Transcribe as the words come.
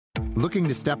Looking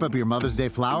to step up your Mother's Day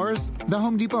flowers? The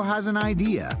Home Depot has an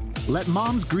idea. Let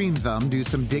Mom's Green Thumb do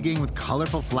some digging with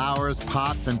colorful flowers,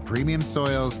 pots, and premium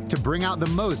soils to bring out the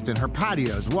most in her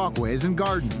patios, walkways, and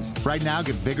gardens. Right now,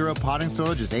 get Vigoro potting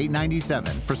soil just $8.97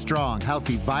 for strong,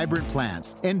 healthy, vibrant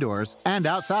plants, indoors and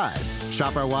outside.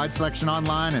 Shop our wide selection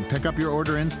online and pick up your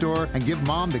order in-store and give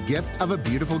Mom the gift of a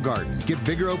beautiful garden. Get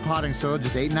Vigoro potting soil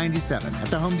just $8.97 at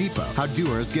the Home Depot. How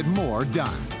doers get more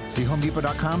done. See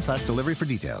homedepot.com/delivery for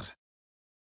details.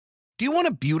 Do you want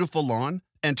a beautiful lawn?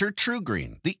 Enter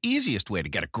TruGreen, the easiest way to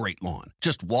get a great lawn.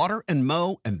 Just water and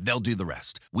mow, and they'll do the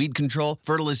rest. Weed control,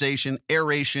 fertilization,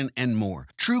 aeration, and more.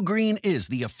 TruGreen is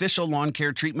the official lawn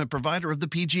care treatment provider of the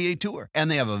PGA Tour, and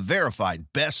they have a verified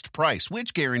best price,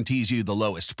 which guarantees you the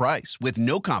lowest price with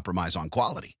no compromise on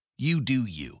quality. You do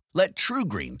you. Let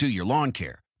TruGreen do your lawn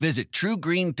care. Visit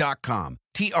TruGreen.com,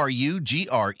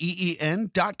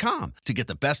 TruGreen.com, to get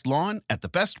the best lawn at the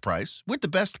best price with the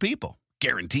best people.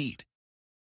 Guaranteed.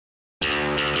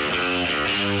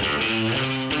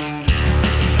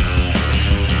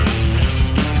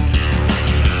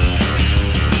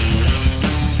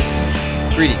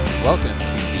 Greetings. Welcome to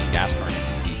the NASCAR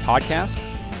NBC podcast.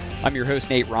 I'm your host,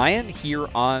 Nate Ryan, here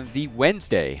on the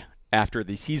Wednesday after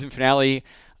the season finale.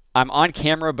 I'm on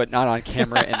camera, but not on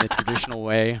camera in the traditional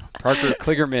way. Parker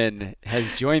Kligerman has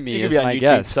joined me as my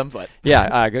guest. Somewhat.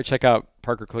 Yeah, go check out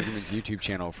Parker Kligerman's YouTube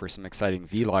channel for some exciting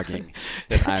vlogging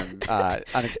that I'm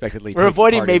unexpectedly We're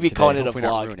avoiding maybe today. calling it Hopefully a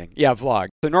not vlog. ruining. Yeah, vlog.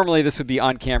 So normally this would be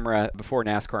on camera before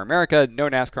NASCAR America. No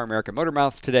NASCAR America Motor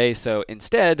Mouths today. So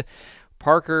instead,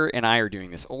 Parker and I are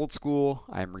doing this old school.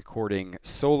 I'm recording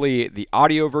solely the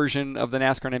audio version of the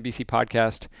NASCAR and NBC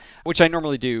podcast, which I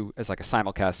normally do as like a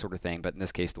simulcast sort of thing. But in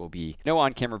this case, there will be no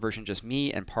on-camera version, just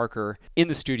me and Parker in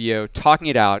the studio talking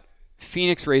it out.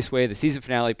 Phoenix Raceway, the season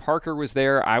finale. Parker was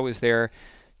there. I was there.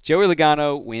 Joey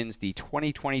Logano wins the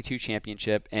 2022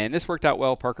 championship. And this worked out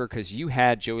well, Parker, because you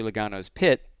had Joey Logano's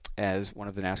pit as one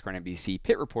of the NASCAR and NBC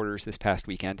pit reporters this past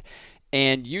weekend.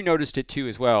 And you noticed it too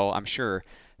as well, I'm sure.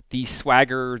 The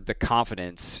swagger, the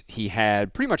confidence he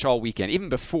had pretty much all weekend, even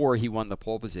before he won the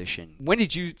pole position. When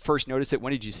did you first notice it?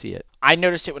 When did you see it? I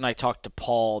noticed it when I talked to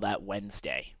Paul that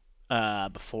Wednesday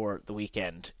before the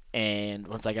weekend. And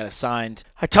once I got assigned,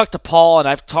 I talked to Paul, and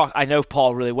I know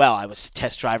Paul really well. I was a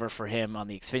test driver for him on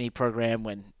the Xfinity program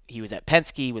when he was at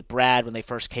Penske with Brad when they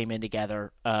first came in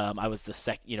together. I was the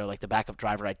the backup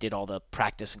driver. I did all the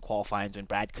practice and qualifying when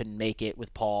Brad couldn't make it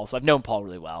with Paul. So I've known Paul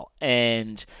really well.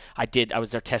 And I was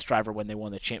their test driver when they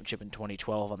won the championship in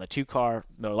 2012 on the 2-car,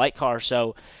 Miller Lite car.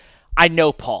 So I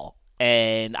know Paul,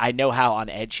 and I know how on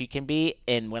edge he can be.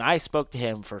 And when I spoke to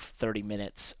him for 30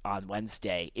 minutes on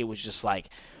Wednesday, it was just like,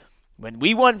 when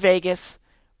we won Vegas,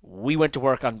 we went to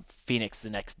work on Phoenix the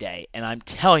next day, and I'm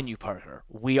telling you, Parker,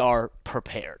 we are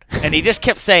prepared. And he just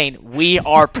kept saying, we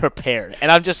are prepared.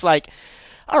 And I'm just like,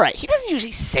 all right, he doesn't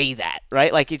usually say that,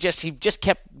 right? Like, he just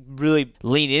kept really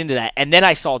leaning into that. And then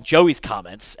I saw Joey's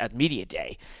comments at Media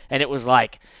Day, and it was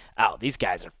like, oh, these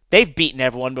guys they've beaten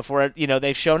everyone before,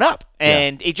 they've shown up.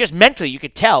 And It just mentally, you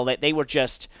could tell that they were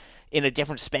just in a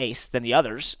different space than the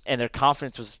others, and their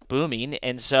confidence was booming.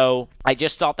 And so I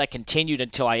just thought that continued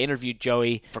until I interviewed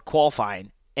Joey for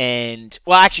qualifying. And,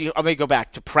 well, actually, I'm going to go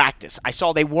back to practice. I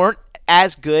saw they weren't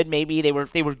as good. Maybe they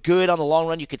were good on the long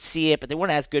run. You could see it, but they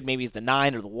weren't as good maybe as the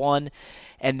 9 or the 1.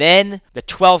 And then the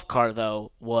 12 car,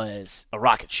 though, was a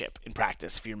rocket ship in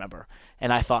practice, if you remember.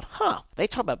 And I thought, they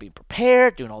talk about being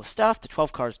prepared, doing all this stuff. The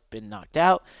 12 car's been knocked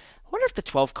out. I wonder if the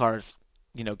 12 car's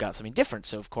got something different.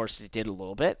 So, of course, it did a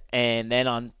little bit. And then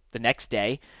on the next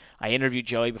day, I interviewed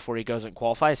Joey before he goes and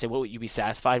qualify. I said, what would you be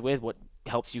satisfied with? What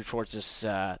helps you towards this,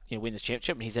 win this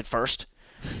championship? And he said, first,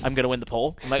 I'm going to win the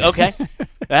pole. I'm like, okay,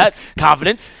 that's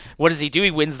confidence. What does he do?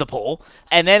 He wins the pole.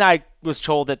 And then I was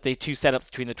told that the two setups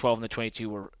between the 12 and the 22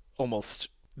 were almost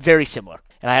very similar.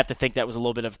 And I have to think that was a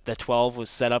little bit of the 12 was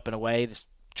set up in a way, just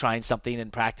trying something in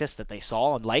practice that they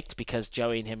saw and liked, because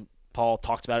Joey and Paul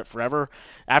talked about it forever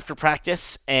after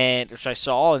practice, and which I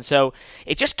saw. And so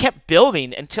it just kept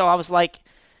building until I was like,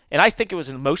 and I think it was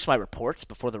in most of my reports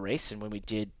before the race and when we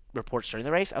did reports during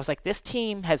the race, I was like, this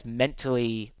team has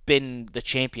mentally been the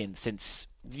champion since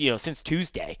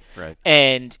Tuesday. Right.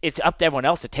 And it's up to everyone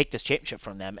else to take this championship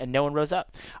from them, and no one rose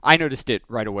up. I noticed it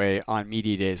right away on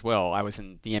Media Day as well. I was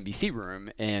in the NBC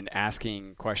room and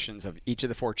asking questions of each of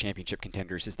the 4 championship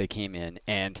contenders as they came in.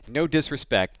 And no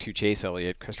disrespect to Chase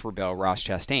Elliott, Christopher Bell, Ross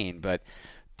Chastain, but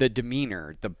the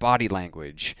demeanor, the body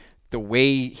language, the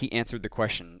way he answered the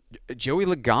question, Joey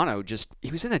Logano he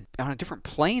was on a different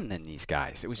plane than these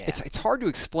guys. It's hard to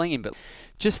explain, but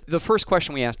just the first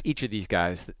question we asked each of these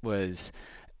guys was,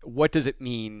 what does it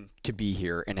mean to be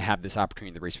here and to have this opportunity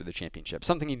in the race for the championship?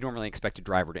 Something you'd normally expect a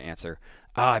driver to answer.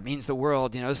 It means the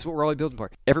world. This is what we're all building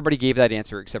for. Everybody gave that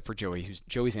answer except for Joey,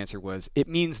 Joey's answer was, it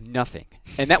means nothing.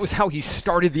 And that was how he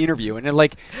started the interview. And then,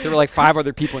 there were 5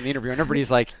 other people in the interview, and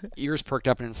everybody's ears perked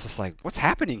up, and it's just what's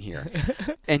happening here?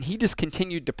 And he just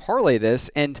continued to parlay this,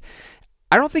 and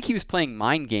I don't think he was playing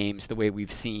mind games the way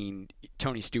we've seen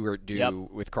Tony Stewart do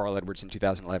with Carl Edwards in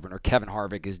 2011, or Kevin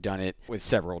Harvick has done it with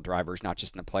several drivers, not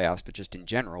just in the playoffs, but just in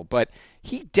general. But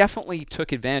he definitely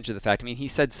took advantage of the fact. I mean, he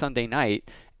said Sunday night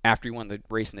after he won the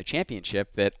race in the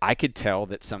championship that I could tell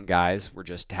that some guys were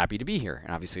just happy to be here.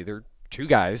 And obviously they're 2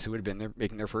 guys who would have been there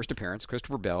making their first appearance,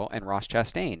 Christopher Bell and Ross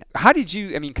Chastain. How did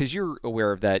you, because you're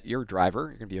aware of that, you're a driver,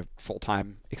 you're going to be a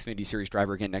full-time Xfinity Series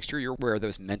driver again next year, you're aware of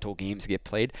those mental games get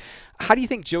played. How do you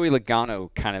think Joey Logano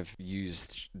kind of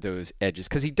used those edges?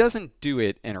 Because he doesn't do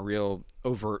it in a real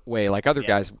overt way like other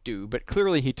guys do, but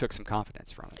clearly he took some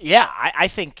confidence from it. Yeah, I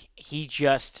think he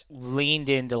just leaned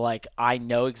into I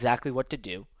know exactly what to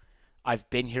do. I've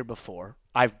been here before.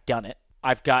 I've done it.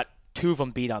 I've got 2 of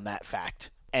them beat on that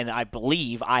fact. And I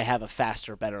believe I have a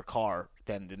faster, better car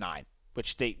than the 9,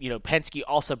 which Penske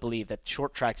also believe that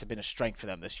short tracks have been a strength for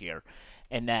them this year,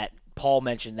 and that Paul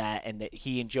mentioned that, and that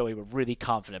he and Joey were really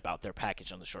confident about their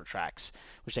package on the short tracks,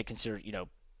 which they consider,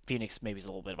 Phoenix maybe is a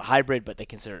little bit of a hybrid, but they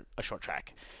consider it a short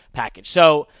track package.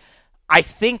 So I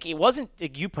think it wasn't,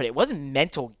 like you put it, it wasn't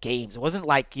mental games. It wasn't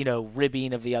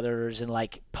ribbing of the others and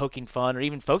poking fun or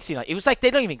even focusing on it. It was they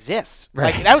don't even exist.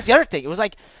 Right. That was the other thing.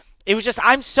 It was just,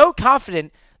 I'm so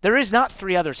confident there is not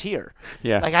 3 others here.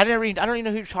 Yeah. I don't even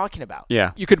know who you're talking about.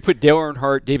 Yeah. You could put Dale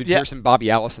Earnhardt, David Pearson, Bobby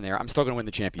Allison there. I'm still going to win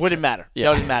the championship. Wouldn't matter. Yeah.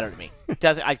 Doesn't matter to me. It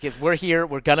doesn't. We're here.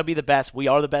 We're going to be the best. We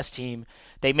are the best team.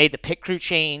 They made the pit crew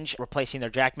change, replacing their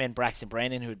jackman, Braxton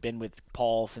Brandon, who had been with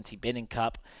Paul since he'd been in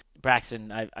Cup.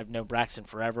 Braxton, I've known Braxton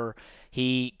forever.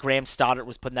 Graham Stoddart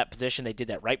was put in that position. They did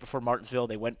that right before Martinsville.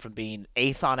 They went from being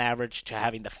 8th on average to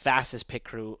having the fastest pit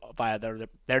crew via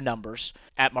their numbers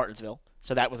at Martinsville.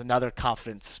 So that was another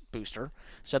confidence booster.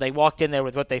 So they walked in there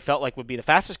with what they felt like would be the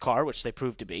fastest car, which they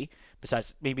proved to be,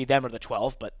 besides maybe them or the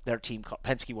 12, but their team,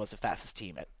 Penske, was the fastest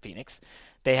team at Phoenix.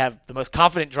 They have the most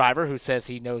confident driver who says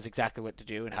he knows exactly what to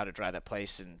do and how to drive that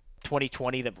place. In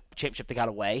 2020, the championship they got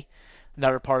away,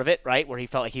 another part of it, right, where he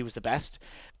felt like he was the best.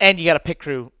 And you got a pit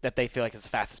crew that they feel like is the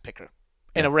fastest pit crew.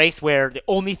 In a race where the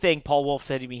only thing Paul Wolff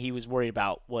said to me he was worried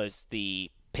about was the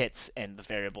pits and the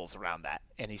variables around that.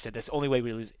 And he said, that's the only way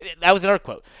we lose. That was another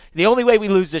quote. The only way we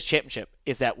lose this championship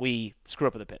is that we screw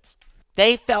up with the pits.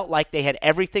 They felt like they had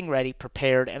everything ready,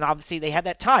 prepared, and obviously they had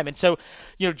that time. And so,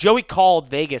 Joey called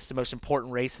Vegas the most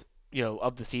important race,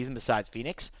 of the season besides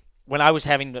Phoenix. When I was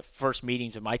having the first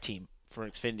meetings of my team for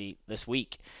Xfinity this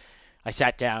week, I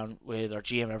sat down with our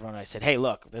GM and everyone, and I said, hey,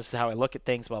 look, this is how I look at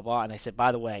things, blah, blah. And I said,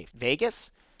 by the way,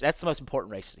 Vegas, that's the most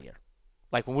important race of the year.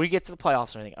 When we get to the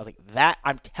playoffs and everything, I was like, that,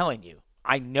 I'm telling you,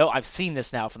 I know, I've seen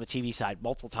this now from the TV side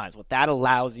multiple times. What that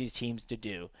allows these teams to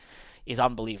do is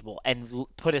unbelievable. And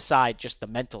put aside just the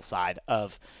mental side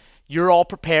of you're all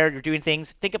prepared, you're doing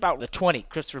things. Think about the 20,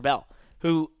 Christopher Bell,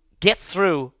 who gets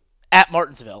through at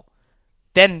Martinsville.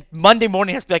 Then Monday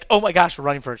morning has to be like, oh my gosh, we're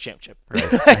running for a championship. Right.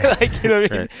 What I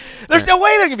mean? There's no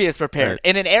way they're going to be as prepared.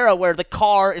 In an era where the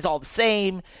car is all the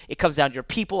same, it comes down to your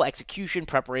people, execution,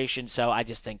 preparation. So I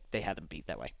just think they had them beat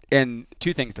that way. And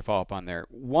 2 things to follow up on there.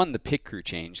 One, the pit crew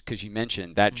change, because you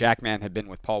mentioned that Jackman had been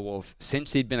with Paul Wolff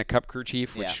since he'd been a Cup crew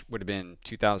chief, which would have been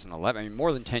 2011. I mean,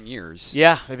 more than 10 years.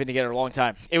 Yeah, they've been together a long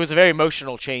time. It was a very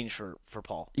emotional change for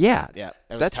Paul. Yeah.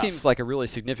 That seems like a really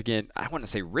significant, I want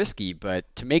to say risky, but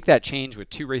to make that change with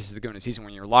 2 races to go in a season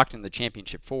when you're locked in the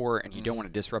championship 4 and you don't want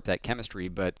to disrupt that chemistry,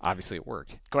 but obviously it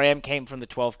worked. Graham came from the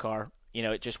 12 car.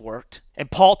 It just worked. And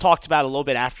Paul talked about it a little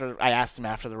bit after I asked him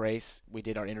after the race. We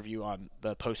did our interview on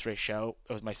the post-race show.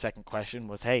 It was my second question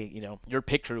was, hey, your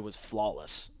pit crew was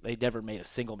flawless. They never made a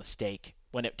single mistake.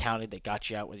 When it counted, they got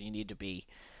you out where you need to be.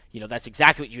 That's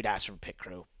exactly what you'd ask from a pit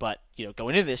crew. But,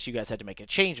 going into this, you guys had to make a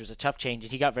change. It was a tough change,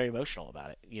 and he got very emotional about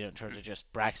it, in terms of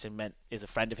just Braxton is a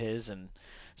friend of his and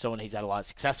someone he's had a lot of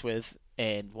success with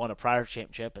and won a prior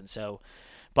championship. And so,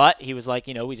 but he was like,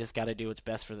 we just got to do what's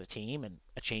best for the team, and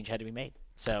a change had to be made.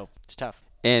 So it's tough.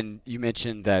 And you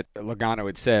mentioned that Logano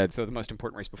had said, so the most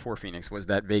important race before Phoenix was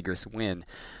that Vegas win.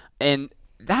 And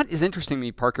that is interesting to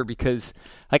me, Parker, because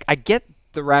I get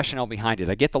the rationale behind it.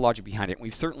 I get the logic behind it.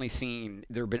 We've certainly seen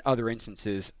there have been other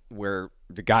instances where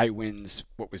the guy who wins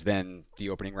what was then the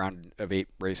opening round of 8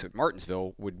 race at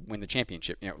Martinsville would win the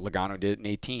championship. Logano did it in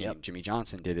 18. Yep. Jimmy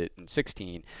Johnson did it in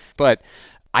 16. But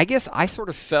I guess I sort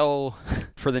of fell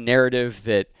for the narrative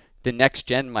that the next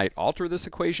gen might alter this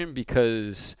equation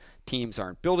because teams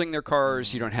aren't building their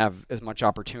cars. You don't have as much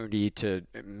opportunity to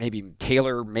maybe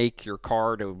tailor make your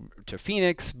car to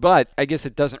Phoenix. But I guess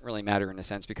it doesn't really matter in a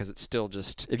sense, because it's still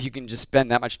just, if you can just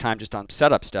spend that much time just on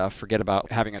setup stuff, forget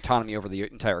about having autonomy over the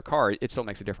entire car, it still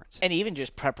makes a difference. And even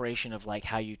just preparation of like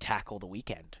how you tackle the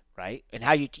weekend, right? And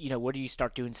how you what do you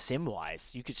start doing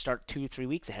sim-wise? You could start 2-3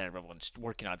 weeks ahead of everyone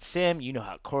working on sim. You know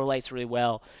how it correlates really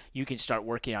well. You can start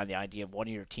working on the idea of one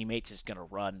of your teammates is going to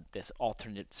run this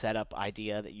alternate setup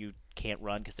idea that you can't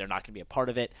run because they're not going to be a part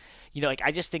of it. Like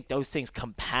I just think those things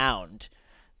compound,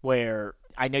 where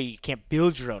I know you can't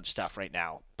build your own stuff right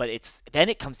now, but then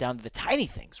it comes down to the tiny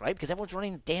things, right? Because everyone's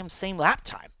running the damn same lap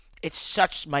time. It's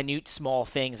such minute, small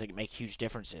things that can make huge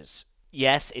differences.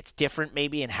 Yes, it's different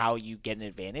maybe in how you get an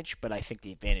advantage, but I think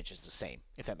the advantage is the same,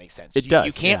 if that makes sense. It does.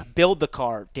 You can't build the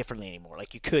car differently anymore.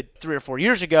 Like you could 3 or 4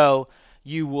 years ago,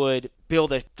 you would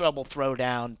build a double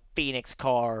throwdown Phoenix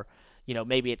car.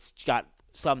 Maybe it's got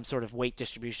some sort of weight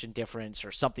distribution difference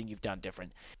or something you've done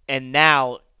different. And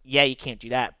now, yeah, you can't do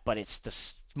that, but it's the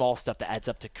small stuff that adds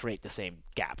up to create the same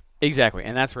gap. Exactly,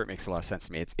 and that's where it makes a lot of sense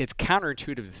to me. It's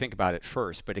counterintuitive to think about it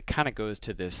first, but it kind of goes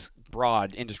to this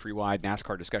broad industry-wide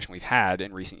NASCAR discussion we've had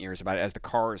in recent years about it as the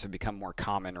cars have become more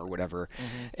common or whatever,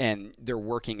 and they're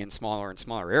working in smaller and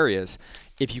smaller areas.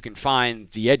 If you can find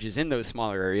the edges in those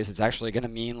smaller areas, it's actually going to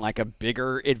mean like a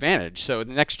bigger advantage. So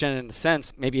the next gen, in a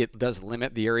sense, maybe it does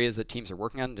limit the areas that teams are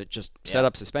working on to just set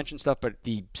up suspension stuff, but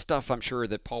the stuff I'm sure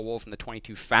that Paul Wolfe and the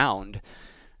 22 found,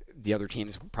 the other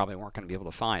teams probably weren't going to be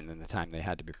able to find in the time they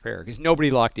had to prepare, because nobody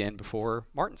locked in before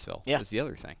Martinsville was the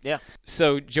other thing. Yeah.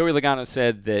 So Joey Logano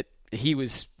said that he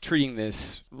was treating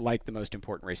this like the most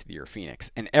important race of the year, Phoenix.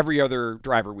 And every other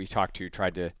driver we talked to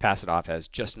tried to pass it off as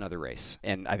just another race.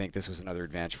 And I think this was another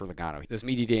advantage for Logano. Those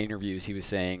media day interviews, he was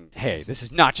saying, hey, this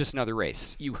is not just another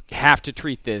race. You have to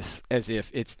treat this as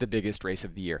if it's the biggest race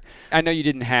of the year. I know you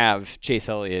didn't have Chase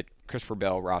Elliott, Christopher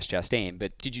Bell, Ross Chastain,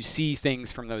 but did you see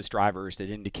things from those drivers that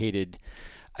indicated,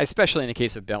 especially in the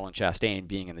case of Bell and Chastain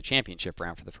being in the championship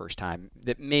round for the first time,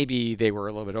 that maybe they were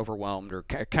a little bit overwhelmed or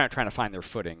kind of trying to find their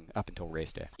footing up until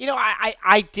race day?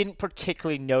 I didn't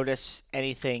particularly notice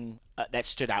anything that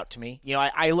stood out to me.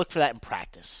 I look for that in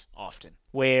practice often,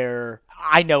 where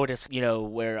I notice,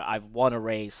 where I've won a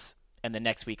race and the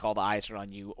next week all the eyes are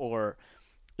on you, or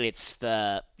it's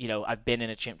I've been in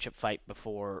a championship fight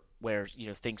before where,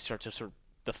 things start to sort of,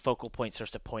 the focal point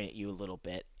starts to point at you a little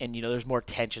bit. And, there's more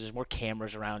tension, there's more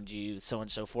cameras around you, so on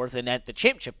and so forth. And at the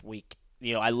championship week,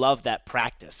 I love that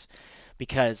practice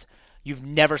because you've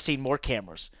never seen more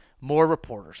cameras, more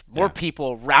reporters, more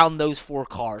people around those 4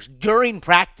 cars during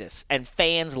practice, and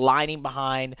fans lining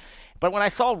behind. But when I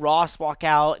saw Ross walk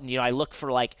out and, I look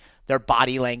for like their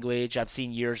body language, I've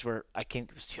seen years where I think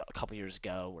it was a couple years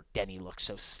ago where Denny looked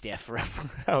so stiff.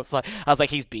 I was like,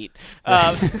 he's beat.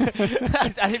 I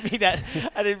didn't mean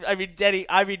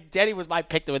that. Denny was my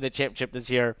pick to win the championship this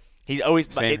year. He's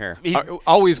always same here.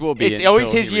 Always will be. It's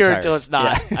always his year until it's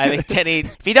not. Yeah. I think Denny,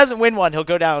 if he doesn't win one, he'll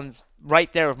go down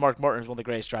right there with Mark Martin as one of the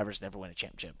greatest drivers to never win a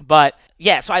championship. But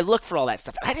yeah, so I look for all that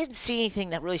stuff. I didn't see anything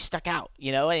that really stuck out,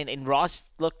 and Ross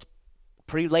looked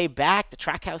pretty laid back. The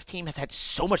Trackhouse team has had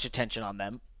so much attention on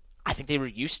them. I think they were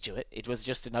used to it. It was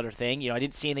just another thing. I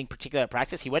didn't see anything particular at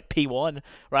practice. He went P1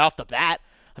 right off the bat.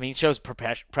 He shows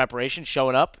preparation,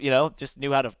 showing up, just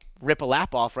knew how to rip a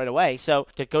lap off right away. So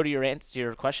to go to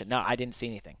your question, no, I didn't see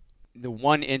anything. The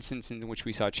one instance in which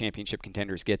we saw championship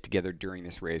contenders get together during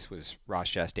this race was Ross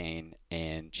Chastain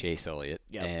and Chase Elliott.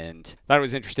 Yep. And I thought it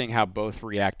was interesting how both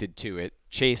reacted to it.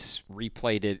 Chase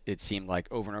replayed it seemed like,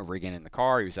 over and over again in the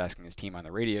car. He was asking his team on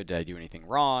the radio, did I do anything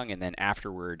wrong? And then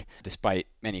afterward, despite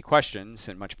many questions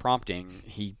and much prompting,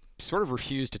 he sort of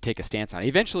refused to take a stance on it. He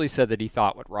eventually said that he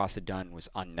thought what Ross had done was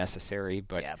unnecessary,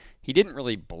 but he didn't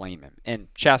really blame him.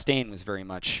 And Chastain was very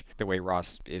much the way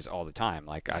Ross is all the time.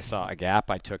 Like, I saw a gap,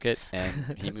 I took it,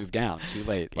 and he moved down too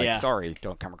late. Like, sorry,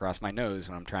 don't come across my nose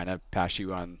when I'm trying to pass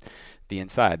you on the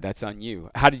inside. That's on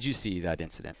you. How did you see that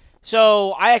incident?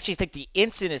 So I actually think the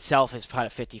incident itself is kind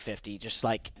of 50-50, just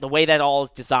like the way that all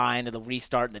is designed and the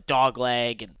restart and the dog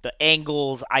leg and the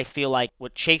angles. I feel like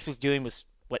what Chase was doing was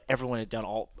what everyone had done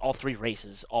all 3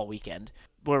 races all weekend.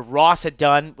 Where Ross had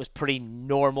done was pretty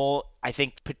normal. I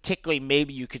think particularly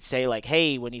maybe you could say like,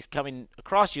 hey, when he's coming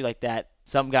across you like that,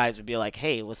 some guys would be like,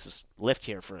 hey, let's just lift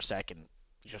here for a second.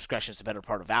 Discretion's the better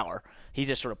part of valor. He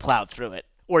just sort of plowed through it.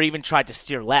 Or even tried to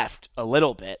steer left a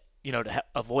little bit, to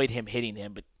avoid him hitting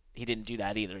him, but he didn't do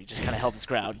that either. He just kind of held his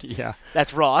ground. Yeah.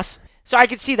 That's Ross. So I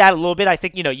could see that a little bit. I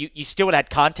think, you still would have had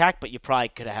contact, but you probably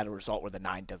could have had a result where the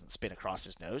 9 doesn't spin across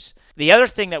his nose. The other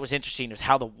thing that was interesting was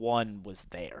how the 1 was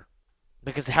there.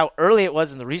 Because how early it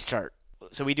was in the restart.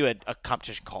 So we do a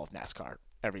competition call with NASCAR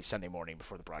every Sunday morning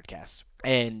before the broadcast.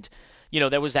 And,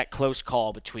 there was that close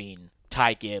call between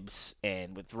Ty Gibbs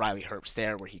and with Riley Herbst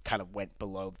there where he kind of went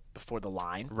before the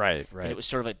line. Right. And it was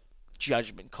sort of a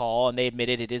judgment call, and they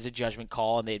admitted it is a judgment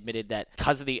call, and they admitted that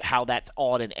because of how that's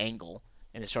all at an angle,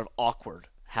 and it's sort of awkward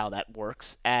how that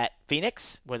works at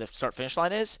Phoenix, where the start-finish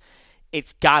line is,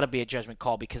 it's got to be a judgment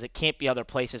call because it can't be other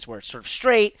places where it's sort of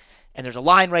straight, and there's a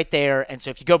line right there, and so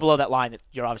if you go below that line,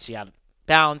 you're obviously out of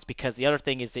bounds, because the other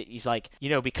thing is that he's like,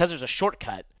 because there's a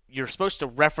shortcut, you're supposed to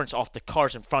reference off the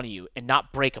cars in front of you and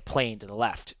not break a plane to the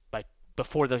left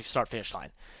before the start-finish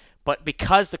line. But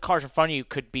because the cars in front of you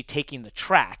could be taking the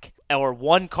track, or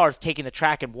one car's taking the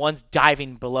track and one's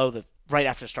diving below right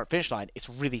after the start-finish line, it's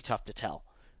really tough to tell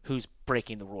who's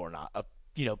breaking the rule or not, of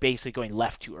basically going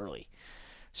left too early.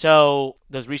 So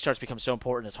those restarts become so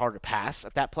important, it's hard to pass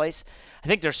at that place. I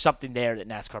think there's something there that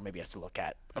NASCAR maybe has to look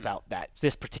at about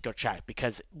this particular track,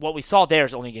 because what we saw there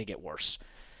is only going to get worse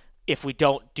if we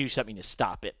don't do something to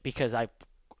stop it. Because I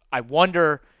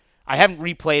wonder, I haven't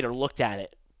replayed or looked at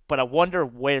it, but I wonder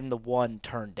when the one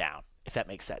turned down, if that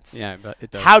makes sense. Yeah, but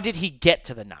it does. How did he get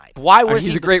to the 9? Why was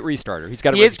he's a great restarter. He's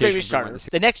got a He is a great reputation restarter.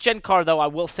 The next gen car, though, I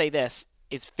will say this,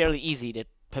 is fairly easy to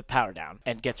put power down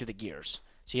and get through the gears.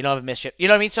 So you don't have a misship. You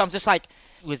know what I mean? So I'm just like,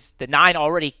 was the 9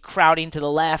 already crowding to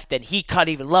the left and he cut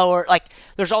even lower? Like,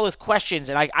 there's all those questions,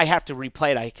 and I have to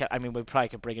replay it. I mean, we probably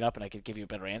could bring it up and I could give you a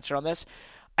better answer on this.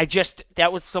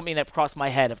 That was something that crossed my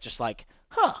head of just like,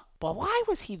 but why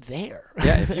was he there?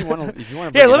 Yeah, if you want to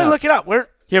yeah, let me look it up.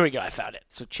 Here we go, I found it.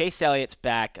 So Chase Elliott's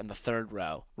back in the 3rd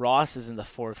row. Ross is in the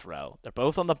 4th row. They're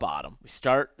both on the bottom. We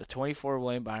start the 24,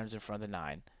 William Byron's in front of the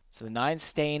 9. So the 9's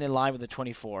staying in line with the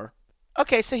 24.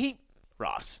 Okay, so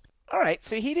Ross. All right,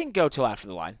 so he didn't go till after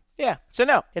the line. Yeah, so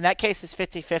no. In that case, it's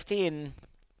 50-50 and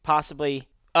possibly...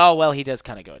 Oh, well, he does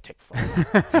kind of go a tick before.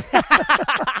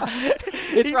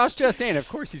 It's Ross Chastain. Of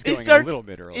course he's going a little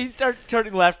bit early. He starts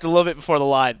turning left a little bit before the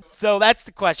line. So that's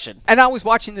the question. And I was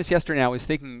watching this yesterday, and I was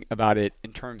thinking about it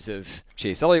in terms of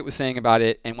Chase Elliott was saying about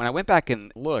it. And when I went back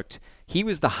and looked, he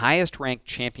was the highest-ranked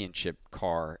championship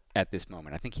car at this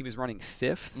moment. I think he was running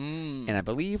 5th, and I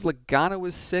believe Logano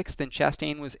was 6th, and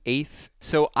Chastain was 8th.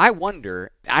 So I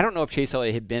wonder, I don't know if Chase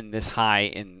Elliott had been this high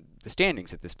in the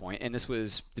standings at this point, and this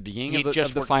was the beginning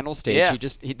of the final stage.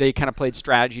 Yeah. They kind of played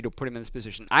strategy to put him in this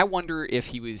position. I wonder if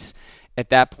he was at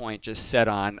that point just set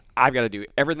on, I've got to do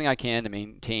everything I can to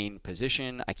maintain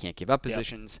position. I can't give up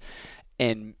positions.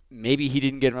 And maybe he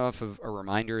didn't get enough of a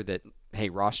reminder that, hey,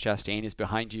 Ross Chastain is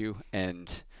behind you,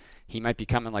 and he might be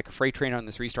coming like a freight train on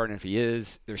this restart, and if he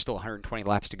is, there's still 120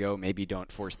 laps to go. Maybe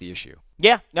don't force the issue.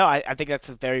 Yeah, no, I think that's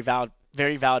a very valid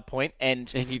point. And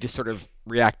he just sort of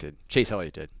reacted. Chase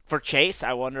Elliott did. For Chase,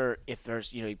 I wonder if there's,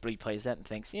 he replays that and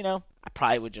thinks, I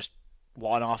probably would just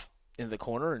wad off into the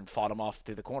corner and fought him off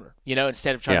through the corner,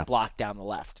 instead of trying to block down the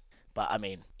left. But, I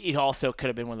mean, it also could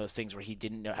have been one of those things where he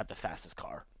didn't have the fastest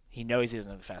car. He knows he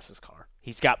doesn't have the fastest car.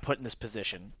 He's got put in this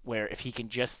position where if he can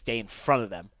just stay in front of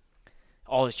them,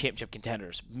 all his championship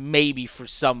contenders, maybe for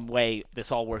some way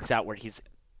this all works out where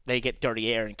they get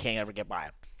dirty air and can't ever get by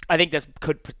him. I think this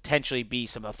could potentially be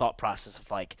some of the thought process of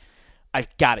like, I've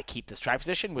got to keep this track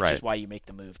position, which is why you make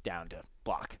the move down to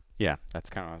block. Yeah, that's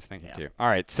kind of what I was thinking too. All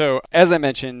right, so as I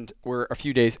mentioned, we're a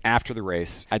few days after the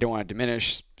race. I don't want to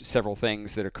diminish several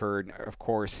things that occurred. Of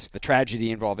course, the tragedy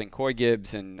involving Coy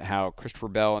Gibbs and how Christopher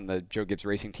Bell and the Joe Gibbs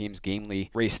Racing teams gamely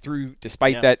raced through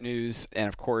despite that news. And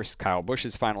of course, Kyle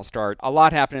Busch's final start. A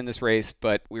lot happened in this race,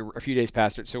 but we were a few days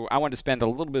past it. So I wanted to spend a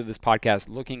little bit of this podcast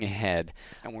looking ahead.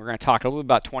 And we're going to talk a little bit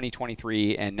about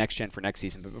 2023 and next gen for next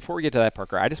season. But before we get to that,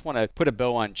 Parker, I just want to put a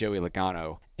bow on Joey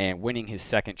Logano and winning his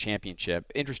 2nd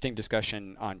championship. Interesting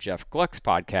discussion on Jeff Gluck's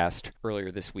podcast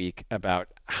earlier this week about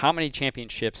how many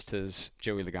championships does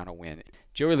Joey Logano win.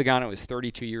 Joey Logano is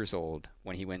 32 years old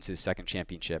when he wins his 2nd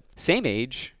championship. Same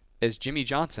age as Jimmy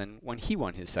Johnson when he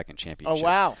won his 2nd championship. Oh,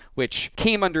 wow. Which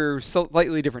came under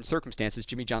slightly different circumstances.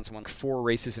 Jimmy Johnson won 4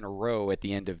 races in a row at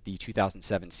the end of the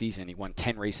 2007 season. He won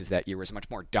 10 races that year. It was a much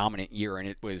more dominant year, and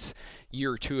it was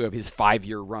year 2 of his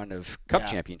 5-year run of Cup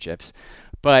championships.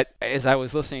 But as I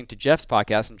was listening to Jeff's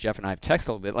podcast, and Jeff and I have texted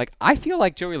a little bit, I feel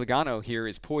like Joey Logano here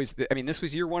is poised. I mean, this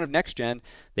was year 1 of Next Gen.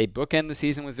 They bookend the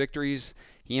season with victories.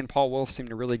 He and Paul Wolfe seem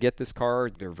to really get this car.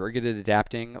 They're very good at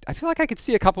adapting. I feel like I could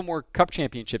see a couple more Cup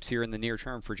championships here in the near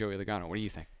term for Joey Logano. What do you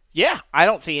think? Yeah, I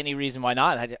don't see any reason why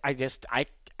not. I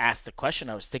asked the question.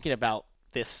 I was thinking about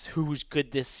this, who's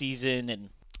good this season and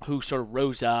who sort of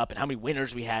rose up and how many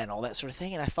winners we had and all that sort of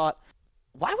thing. And I thought,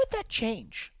 why would that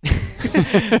change?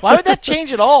 Why would that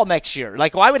change at all next year?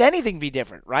 Like, why would anything be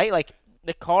different, right? Like,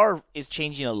 the car is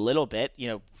changing a little bit,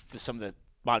 for some of the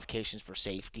modifications for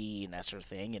safety and that sort of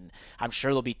thing. And I'm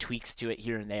sure there'll be tweaks to it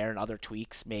here and there and other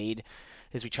tweaks made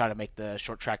as we try to make the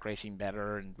short track racing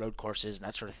better and road courses and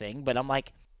that sort of thing. But I'm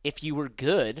like, if you were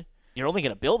good, you're only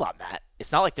going to build on that.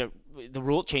 It's not like the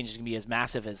rule change is going to be as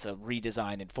massive as a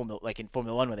redesign in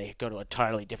Formula One where they go to an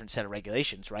entirely different set of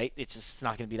regulations, right? It's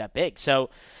not going to be that big. So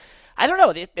I don't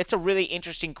know. It's a really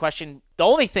interesting question. The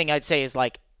only thing I'd say is,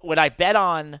 like, would I bet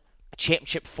on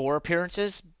Championship 4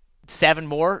 appearances, 7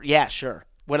 more? Yeah, sure.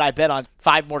 Would I bet on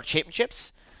 5 more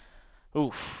championships?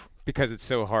 Oof. Because it's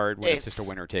so hard when it's just a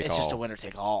winner take all. It's just a winner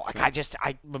take all. Like,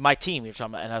 with my team, we were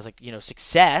talking about, and I was like,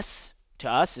 success to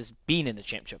us is being in the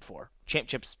Championship 4.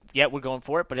 Championships, yeah, we're going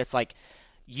for it, but it's like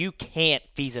you can't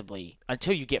feasibly,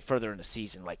 until you get further in the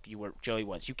season, like Joey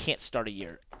was, you can't start a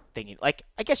year thinking, like,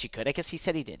 I guess you could. I guess he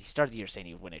said he did. He started the year saying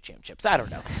he would win a championships. I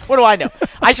don't know. What do I know?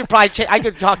 I should probably I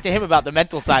could talk to him about the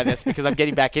mental side of this because I'm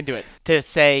getting back into it. To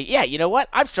say, yeah, you know what?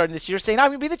 I'm starting this year saying I'm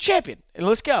going to be the champion, and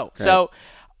let's go. Right. So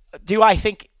do I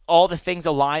think all the things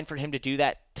align for him to do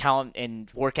that, talent and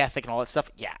work ethic and all that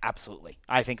stuff? Yeah, absolutely.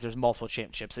 I think there's multiple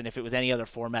championships, and if it was any other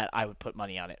format, I would put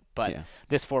money on it. But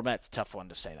this format's a tough one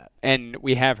to say that. And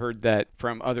we have heard that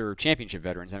from other championship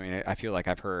veterans. I mean, I feel like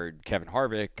I've heard Kevin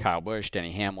Harvick, Kyle Busch,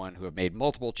 Denny Hamlin, who have made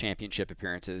multiple championship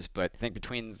appearances. But I think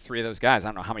between the three of those guys, I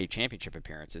don't know how many championship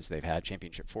appearances they've had,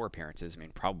 Championship 4 appearances. I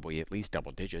mean, probably at least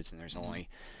double digits, and there's only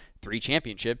 3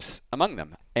 championships among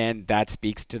them. And that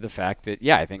speaks to the fact that,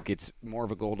 I think it's more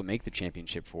of a goal to make the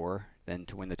Championship 4 than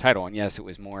to win the title. And yes, it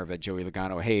was more of a Joey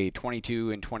Logano, hey,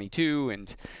 22 and 22,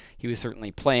 and he was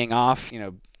certainly playing off,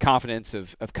 confidence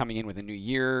of coming in with a new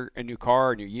year, a new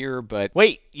car, a new year. But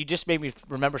wait, you just made me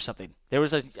remember something. There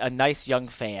was a nice young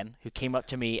fan who came up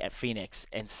to me at Phoenix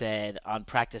and said on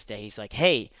practice day, he's like,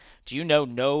 hey, do you know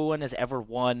no one has ever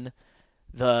won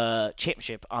the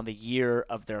championship on the year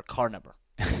of their car number?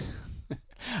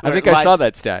 I think I saw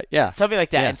that stat. Yeah. Something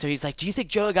like that. Yeah. And so he's like, do you think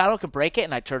Joey Logano could break it?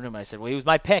 And I turned to him and I said, well, he was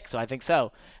my pick, so I think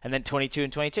so. And then 22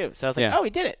 and 22. So I was like, oh,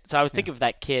 he did it. So I was thinking of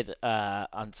that kid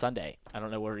on Sunday. I don't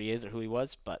know where he is or who he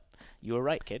was, but you were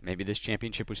right, kid. Maybe this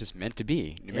championship was just meant to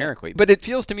be numerically. Yeah. But it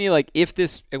feels to me like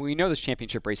we know this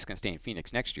championship race is going to stay in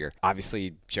Phoenix next year.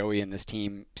 Obviously, Joey and this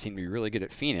team seem to be really good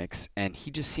at Phoenix, and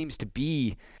he just seems to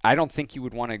be, I don't think you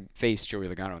would want to face Joey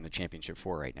Logano in the Championship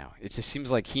 4 right now. It just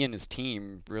seems like he and his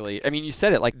team really, I mean, you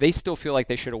said it, like they still feel like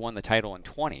they should have won the title in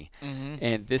 20. Mm-hmm.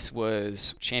 And this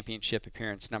was championship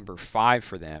appearance number 5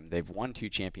 for them. They've won 2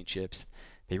 championships.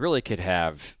 They really could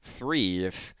have 3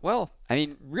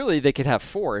 really they could have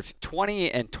 4. If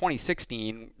 20 and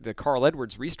 2016, the Carl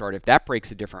Edwards restart, if that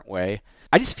breaks a different way.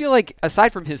 I just feel like,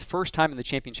 aside from his first time in the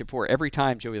Championship 4, every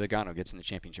time Joey Logano gets in the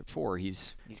Championship 4,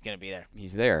 he's going to be there.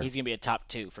 He's there. He's going to be a top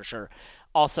 2 for sure.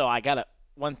 Also,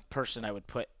 one person I would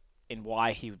put in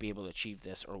why he would be able to achieve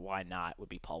this or why not would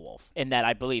be Paul Wolfe. In that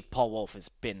I believe Paul Wolfe has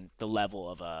been the level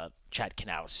of a Chad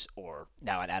Knaus or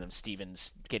now an Adam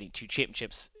Stevens, getting 2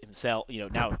 championships himself.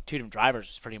 Now 2 different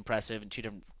drivers is pretty impressive and 2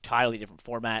 entirely different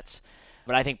formats.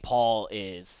 But I think Paul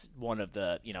is one of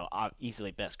the,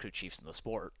 easily best crew chiefs in the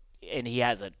sport. And he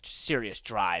has a serious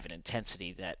drive and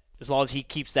intensity that as long as he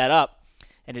keeps that up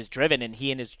and is driven, and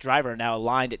he and his driver are now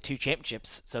aligned at 2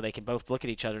 championships so they can both look at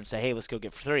each other and say, hey, let's go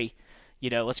get 3.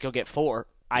 Let's go get 4.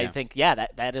 I think,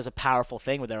 that is a powerful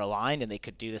thing where they're aligned and they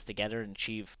could do this together and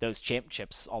achieve those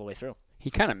championships all the way through.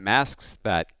 He kind of masks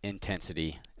that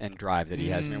intensity and drive that he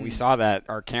has. I mean, we saw that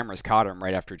our cameras caught him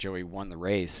right after Joey won the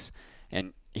race,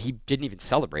 and he didn't even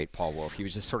celebrate Paul Wolfe. He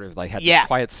was just sort of like had this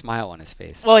quiet smile on his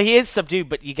face. Well, he is subdued,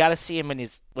 but you got to see him when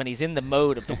he's in the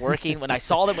mode of the working. When I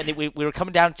saw them when we were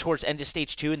coming down towards end of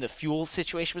stage 2 and the fuel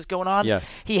situation was going on,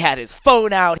 yes, he had his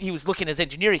phone out. He was looking at his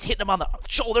engineer. He's hitting him on the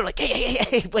shoulder like,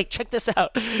 hey, like check this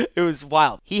out. It was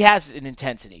wild. He has an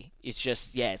intensity. It's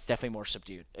just, it's definitely more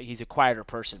subdued. He's a quieter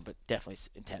person, but definitely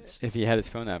intense. If he had his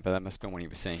phone out, but that must have been when he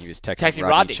was saying he was texting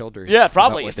Rodney Childers. Yeah,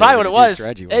 probably. It's probably what it was.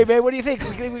 Hey, man, what do you think?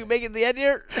 We think we can make it to the end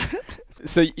here?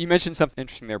 So you mentioned something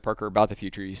interesting there, Parker, about the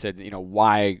future. You said,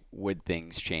 why would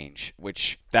things change?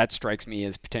 Which that strikes me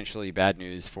as potentially bad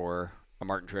news for a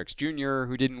Martin Truex Jr.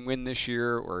 who didn't win this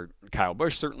year, or Kyle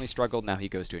Busch certainly struggled. Now he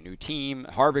goes to a new team.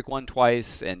 Harvick won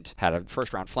twice and had a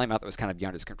first-round flameout that was kind of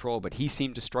beyond his control, but he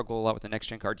seemed to struggle a lot with the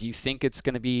next-gen car. Do you think it's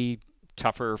going to be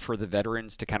tougher for the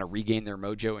veterans to kind of regain their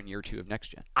mojo in year 2 of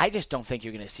next-gen? I just don't think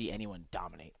you're going to see anyone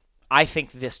dominate. I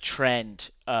think this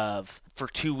trend of for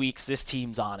 2 weeks this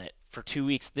team's on it, for 2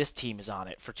 weeks this team is on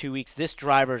it, for 2 weeks this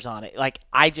driver's on it,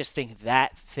 I just think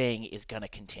that thing is going to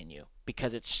continue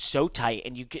because it's so tight,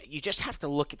 and you just have to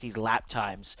look at these lap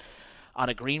times on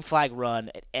a green flag run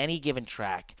at any given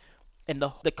track And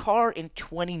the car in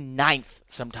 29th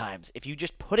sometimes, if you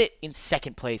just put it in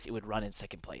second place, it would run in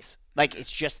second place. Like,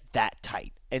 it's just that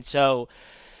tight. And so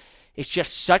it's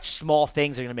just such small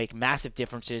things that are going to make massive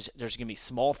differences. There's going to be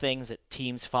small things that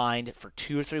teams find for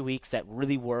 2 or 3 weeks that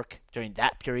really work during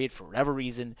that period for whatever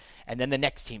reason, and then the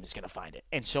next team is going to find it,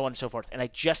 and so on and so forth. And I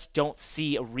just don't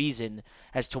see a reason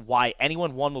as to why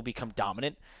anyone, one, will become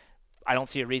dominant. I don't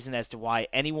see a reason as to why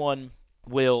anyone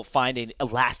will find a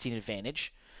lasting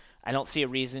advantage. I don't see a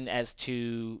reason as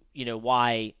to,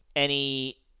 why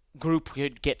any group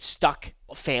could get stuck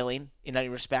failing in any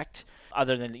respect,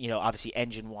 other than, obviously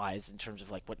engine-wise in terms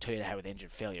of like what Toyota had with engine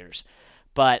failures.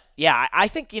 But yeah, I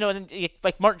think,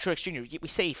 like Martin Truex Jr., we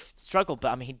say he struggled, but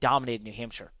I mean, he dominated New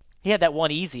Hampshire. He had that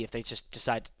one easy if they just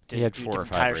decided to he had do 4 or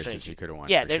 5 races strategy. He could have won.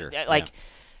 Yeah, for sure.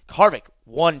 Harvick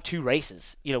won 2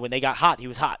 races. When they got hot, he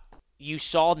was hot. You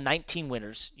saw 19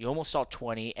 winners. You almost saw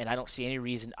 20, and I don't see any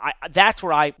reason. That's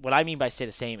where what I mean by say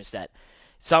the same is that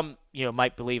some,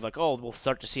 might believe like, oh, we'll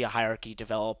start to see a hierarchy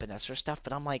develop and that sort of stuff.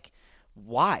 But I'm like,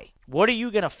 why? What are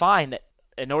you going to find that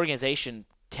an organization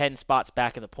 10 spots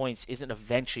back in the points isn't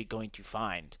eventually going to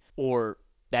find? Or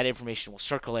that information will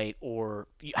circulate? Or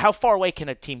how far away can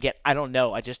a team get? I don't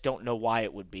know. I just don't know why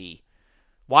it would be.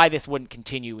 Why this wouldn't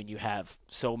continue when you have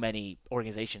so many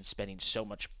organizations spending so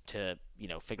much to,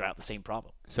 figure out the same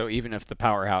problem. So even if the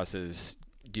powerhouses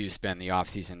do spend the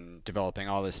offseason developing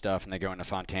all this stuff and they go into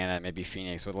Fontana, maybe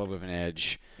Phoenix with a little bit of an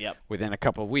edge, within a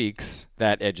couple of weeks,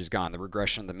 that edge is gone. The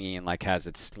regression of the mean has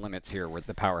its limits here where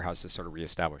the powerhouses sort of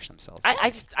reestablish themselves.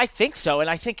 I think so. And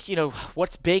I think,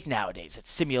 what's big nowadays?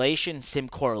 It's simulation, sim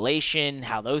correlation,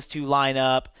 how those two line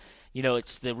up.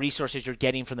 It's the resources you're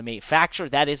getting from the manufacturer.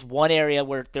 That is one area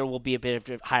where there will be a bit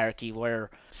of hierarchy where,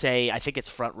 say, I think it's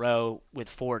front row with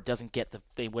Ford doesn't get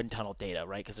the wind tunnel data,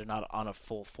 right? Because they're not on a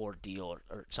full Ford deal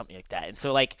or something like that. And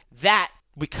so, that,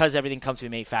 because everything comes from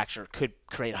the manufacturer, could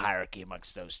create a hierarchy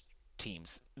amongst those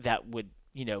teams that would,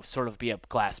 sort of be a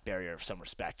glass barrier of some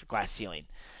respect, or glass ceiling.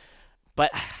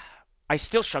 But I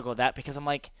still struggle with that because I'm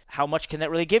like, how much can that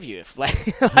really give you? If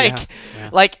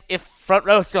if front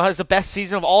row still has the best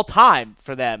season of all time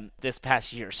for them this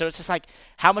past year. So it's just like,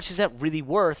 how much is that really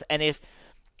worth? And if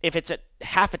it's at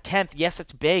half a tenth, yes,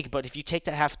 it's big, but if you take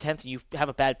that half a tenth and you have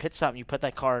a bad pit stop and you put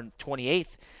that car in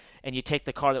 28th and you take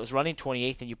the car that was running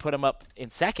 28th and you put them up in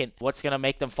second, what's going to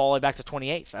make them fall all the way back to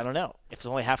 28th? I don't know. If it's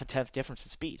only half a tenth difference in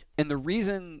speed. And the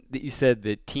reason that you said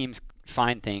that teams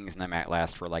find things and they might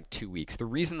last for 2 weeks, the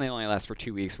reason they only last for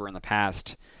 2 weeks, where in the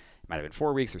past it might have been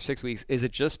 4 weeks or 6 weeks, is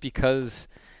it just because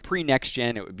pre-next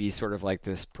gen it would be sort of like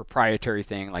this proprietary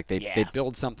thing, they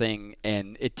build something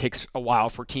and it takes a while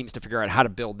for teams to figure out how to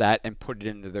build that and put it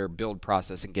into their build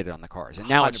process and get it on the cars, and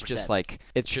now 100%.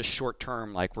 It's just short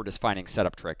term, we're just finding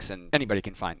setup tricks and anybody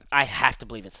can find them. I have to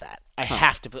believe it's that.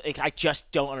 I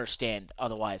just don't understand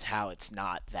otherwise how it's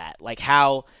not that.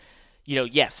 How,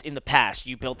 yes, in the past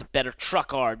you built a better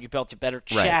truck arm, you built a better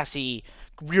chassis,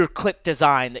 rear clip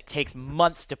design that takes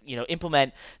months to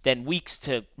implement, then weeks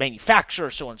to manufacture,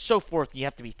 so on and so forth. You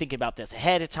have to be thinking about this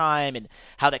ahead of time and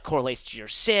how that correlates to your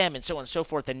sim and so on and so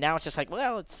forth. And now it's just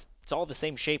it's all the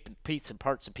same shape and piece and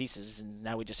parts and pieces, and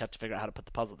now we just have to figure out how to put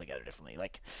the puzzle together differently.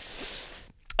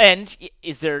 And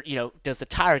is there, does the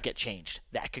tire get changed?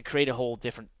 That could create a whole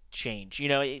different change.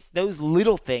 It's those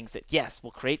little things that, yes,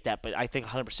 will create that, but I think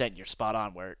 100% you're spot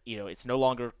on where, it's no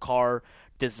longer car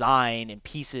design and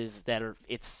pieces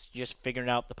it's just figuring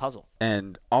out the puzzle.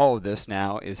 And all of this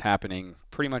now is happening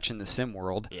pretty much in the sim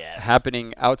world, yes.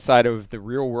 Happening outside of the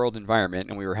real world environment.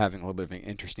 And we were having a little bit of an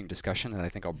interesting discussion that I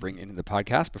think I'll bring into the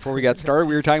podcast. Before we got started,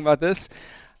 we were talking about this.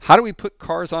 How do we put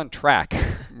cars on track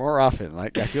more often? I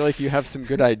feel like you have some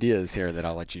good ideas here that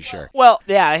I'll let you share. Well,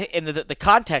 yeah, and the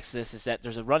context of this is that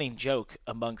there's a running joke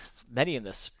amongst many in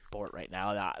this sport right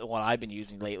now, the one I've been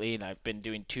using lately, and I've been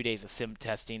doing 2 days of sim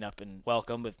testing up in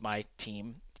Welcome with my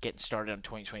team, getting started on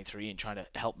 2023 and trying to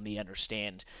help me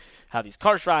understand how these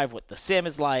cars drive, what the sim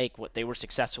is like, what they were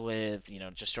successful with,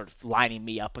 just sort of lining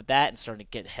me up with that and starting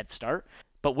to get a head start.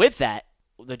 But with that,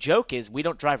 the joke is we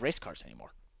don't drive race cars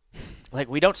anymore.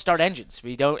 We don't start engines.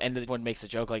 We don't, and everyone makes a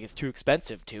joke it's too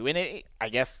expensive to. And I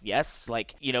guess, yes,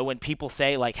 when people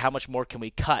say, how much more can we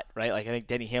cut, right? I think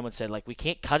Denny Hamlin said, we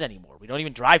can't cut anymore. We don't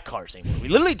even drive cars anymore. We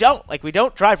literally don't. We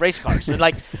don't drive race cars. And,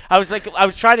 I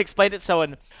was trying to explain it. So,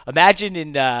 imagine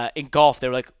in golf, they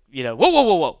were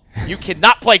whoa. You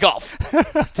cannot play golf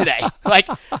today.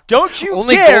 Don't you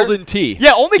only dare. Golden tee.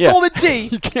 Yeah, only golden tee.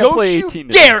 You can't don't play you 18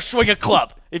 dare swing a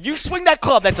club. If you swing that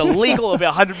club, that's illegal. It'll be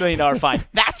 $100 million fine.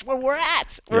 That's where we're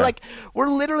at. We're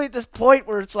literally at this point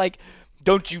where it's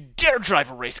don't you dare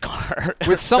drive a race car.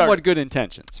 With somewhat good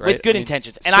intentions, right? With good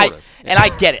intentions. And and I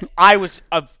get it. I was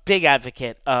a big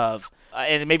advocate of,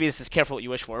 and maybe this is careful what you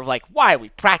wish for, of like, why are we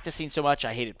practicing so much?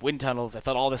 I hated wind tunnels. I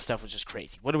thought all this stuff was just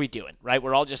crazy. What are we doing, right?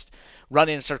 We're all just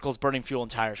running in circles, burning fuel and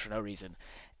tires for no reason.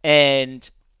 And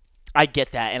I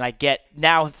get that. And I get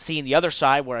now seeing the other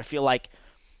side where I feel like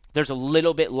there's a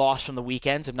little bit lost from the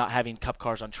weekends of not having Cup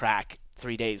cars on track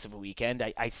 3 days of a weekend.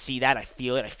 I see that. I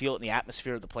feel it. I feel it in the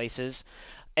atmosphere of the places.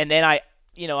 And then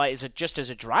as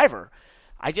a driver,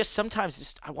 I just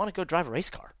sometimes I want to go drive a race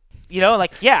car.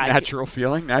 Like, yeah. It's natural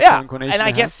feeling, natural inclination. And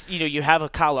I guess, you have a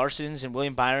Kyle Larson's and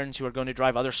William Byrons who are going to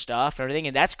drive other stuff and everything,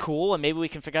 and that's cool, and maybe we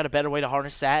can figure out a better way to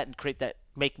harness that and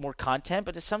make more content.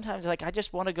 But it's sometimes, like, I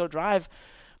just want to go drive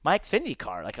my Xfinity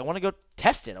car. Like, I want to go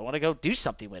test it. I want to go do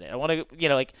something with it. I want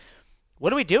to, like,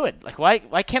 what are we doing? Like, why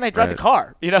can't I drive the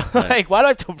car? Like, why do I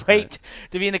have to wait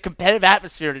to be in a competitive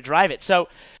atmosphere to drive it? So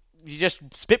you just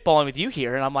spitballing with you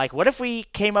here, and I'm like, what if we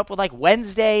came up with like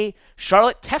Wednesday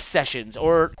Charlotte test sessions,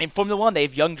 or in Formula One they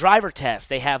have young driver tests.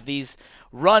 They have these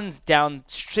runs down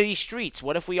city streets.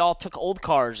 What if we all took old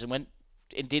cars and went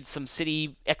and did some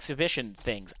city exhibition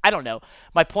things? I don't know.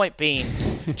 My point being,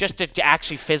 just to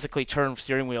actually physically turn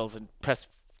steering wheels and press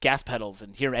gas pedals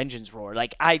and hear engines roar.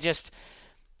 Like,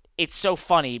 it's so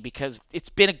funny because it's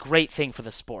been a great thing for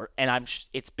the sport, and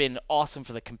it's been awesome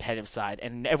for the competitive side.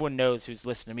 And everyone knows who's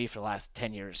listened to me for the last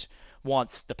 10 years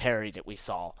wants the parity that we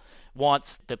saw,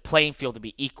 wants the playing field to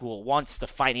be equal, wants the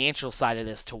financial side of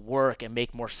this to work and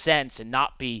make more sense and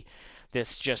not be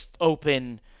this just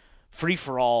open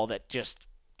free-for-all that just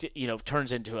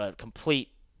turns into a complete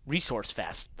resource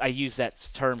fest. I use that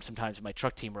term sometimes in my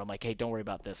truck team where I'm like, hey, don't worry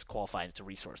about this qualifying. It's a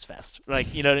resource fest.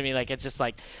 Like, you know what I mean? Like, it's just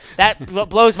like, that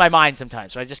blows my mind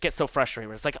sometimes. Right? I just get so frustrated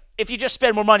where it's like, if you just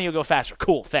spend more money, you'll go faster.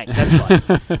 Cool, thanks. That's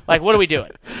fine. Like, what are we doing?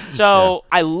 So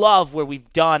I love where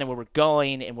we've done and where we're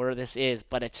going and where this is,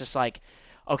 but it's just like,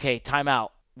 okay, time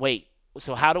out. Wait.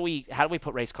 So how do we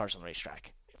put race cars on the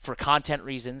racetrack? For content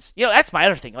reasons. That's my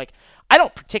other thing. Like, I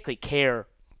don't particularly care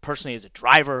personally as a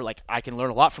driver. Like, I can learn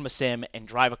a lot from a sim and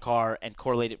drive a car and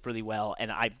correlate it really well,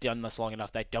 and I've done this long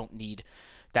enough that I don't need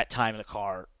that time in the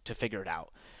car to figure it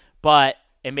out.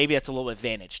 And maybe that's a little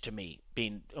advantage to me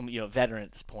being a veteran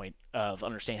at this point of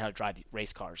understanding how to drive these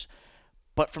race cars.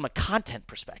 But from a content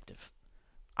perspective,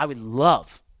 I would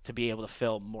love to be able to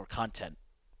film more content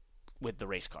with the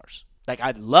race cars. Like,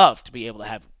 I'd love to be able to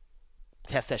have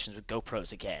test sessions with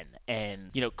GoPros again,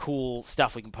 and cool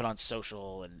stuff we can put on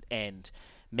social, and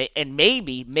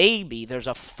maybe there's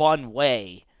a fun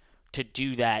way to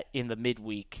do that in the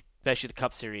midweek, especially the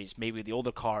Cup Series, maybe with the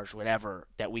older cars, whatever,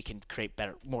 that we can create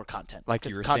more content. Like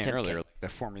you were saying earlier, the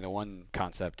Formula One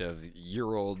concept of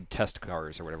year-old test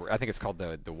cars or whatever. I think it's called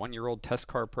the 1-year-old test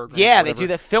car program. Yeah, they do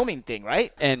the filming thing,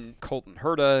 right? And Colton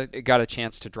Herta got a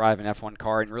chance to drive an F1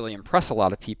 car and really impress a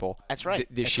lot of people. That's right.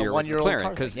 This year with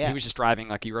McLaren, because he was just driving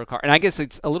like a year-old car. And I guess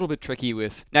it's a little bit tricky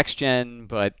with next gen,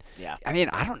 but I mean,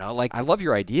 I don't know. Like, I love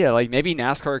your idea. Like, maybe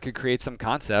NASCAR could create some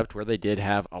concept where they did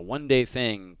have a one-day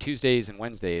thing, Tuesdays and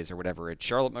Wednesdays or whatever, at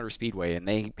Charlotte Motor Speedway, and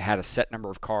they had a set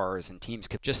number of cars, and teams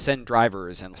could just send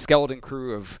drivers and a skeleton crew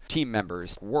of team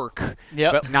members work,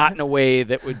 but not in a way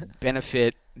that would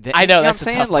benefit them. I know, that's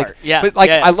the tough part.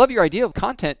 I love your idea of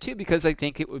content too, because I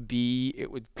think it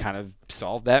would kind of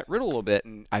solve that riddle a little bit,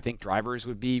 and I think drivers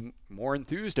would be more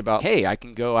enthused about, hey, I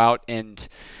can go out and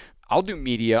I'll do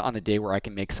media on the day where I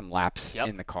can make some laps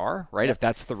in the car, right? If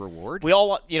that's the reward. We all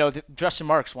want, Justin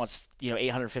Marks wants,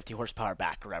 850 horsepower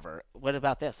back or whatever. What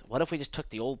about this? What if we just took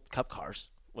the old Cup cars,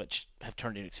 which have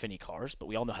turned into Xfinity cars, but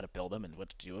we all know how to build them and what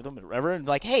to do with them and whatever, and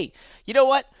like, hey, you know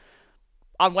what?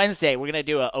 On Wednesday, we're going to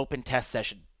do an open test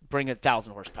session. Bring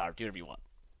 1,000 horsepower. Do whatever you want.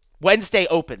 Wednesday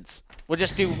opens. We'll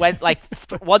just do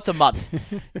once a month.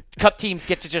 Cup teams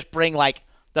get to just bring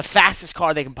the fastest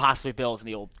car they can possibly build in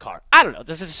the old car. I don't know.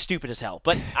 This is stupid as hell.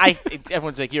 But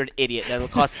everyone's like, you're an idiot.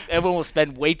 Everyone will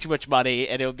spend way too much money,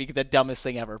 and it'll be the dumbest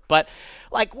thing ever. But,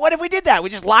 what if we did that? We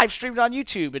just live streamed on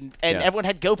YouTube, and everyone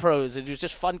had GoPros, and it was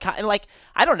just fun. And,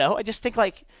 I don't know. I just think,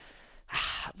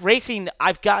 racing,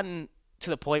 I've gotten to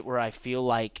the point where I feel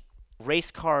like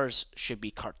race cars should be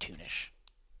cartoonish.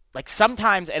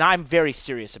 Sometimes, and I'm very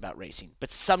serious about racing,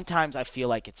 but sometimes I feel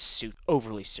like it's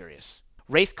overly serious.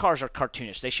 Race cars are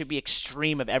cartoonish. They should be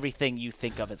extreme of everything you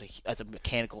think of as a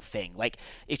mechanical thing.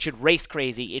 It should race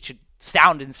crazy. It should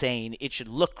sound insane. It should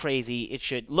look crazy. It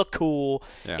should look cool.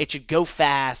 Yeah. It should go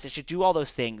fast. It should do all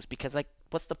those things because,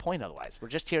 what's the point otherwise? We're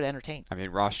just here to entertain. I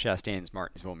mean, Ross Chastain's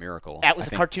Martinsville Miracle. That was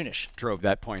cartoonish. Drove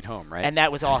that point home, right? And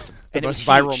that was awesome. The most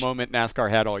viral moment NASCAR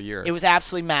had all year. It was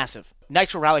absolutely massive.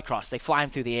 Nitro Rallycross, they fly them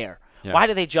through the air. Yeah. Why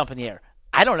do they jump in the air?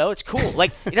 I don't know. It's cool.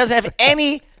 Like, it doesn't have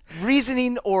any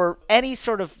reasoning or any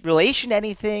sort of relation to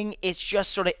anything. It's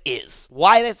just sort of is.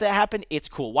 Why does that happen? It's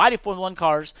cool. Why do Formula 1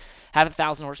 cars have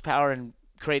 1,000 horsepower and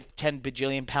create 10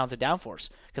 bajillion pounds of downforce?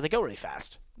 Because they go really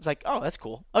fast. It's like, oh, that's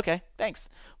cool. Okay, thanks.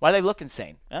 Why do they look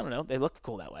insane? I don't know. They look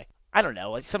cool that way. I don't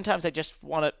know. Like, sometimes I just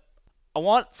want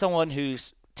someone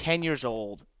who's 10 years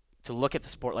old to look at the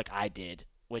sport like I did,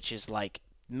 which is like,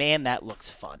 man, that looks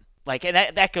fun. Like, and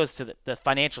that goes to the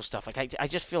financial stuff. Like, I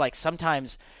just feel like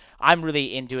sometimes I'm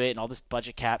really into it and all this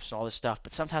budget caps and all this stuff,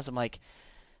 but sometimes I'm like,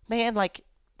 man, like,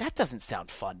 that doesn't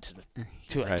sound fun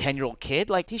to a 10-year-old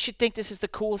kid. Like, he should think this is the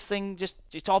coolest thing.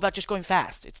 It's all about just going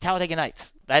fast. It's Talladega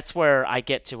Nights. That's where I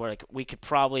get to where, like, we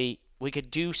could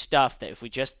do stuff that if we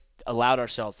just allowed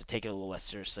ourselves to take it a little less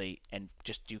seriously and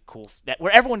just do cool stuff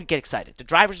where everyone would get excited. The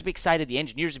drivers would be excited, the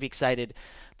engineers would be excited,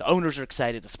 the owners are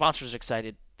excited, the sponsors are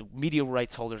excited, the media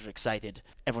rights holders are excited.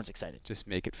 Everyone's excited. Just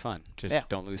make it fun. Just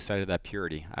don't lose sight of that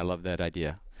purity. I love that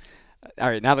idea. All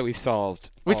right, now that we've solved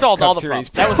all the problems.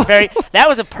 That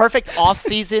was a perfect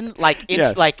off-season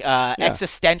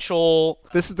existential.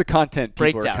 This is the content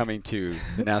people breakdown. Are coming to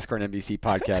the NASCAR and NBC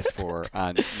podcast for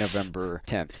on November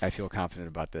 10th. I feel confident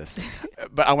about this.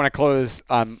 But I want to close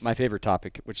on my favorite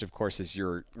topic, which of course is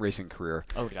your racing career.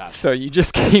 Oh God. So you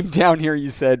just came down here, you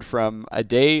said, from a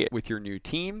day with your new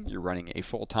team. You're running a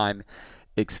full-time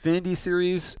Xfinity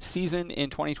Series season in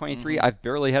 2023. Mm-hmm. I've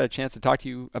barely had a chance to talk to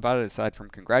you about it aside from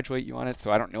congratulate you on it,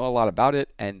 so I don't know a lot about it,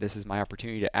 and this is my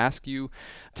opportunity to ask you.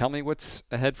 Tell me what's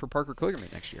ahead for Parker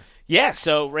Kligerman next year. Yeah,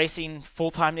 so racing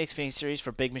full-time in the Xfinity Series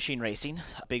for Big Machine Racing,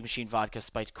 Big Machine Vodka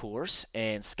Spiked Coolers,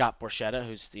 and Scott Borchetta,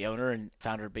 who's the owner and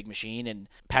founder of Big Machine, and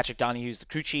Patrick Donahue, who's the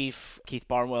crew chief, Keith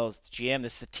Barnwell is the GM.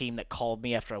 This is the team that called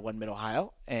me after I won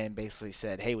Mid-Ohio and basically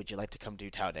said, hey, would you like to come do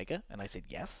Talladega? And I said,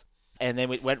 yes. And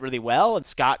then it went really well, and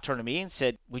Scott turned to me and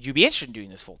said, would you be interested in doing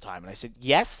this full-time? And I said,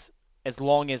 yes, as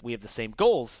long as we have the same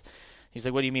goals. He's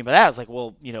like, what do you mean by that? I was like,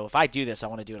 well, if I do this, I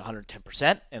want to do it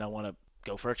 110%, and I want to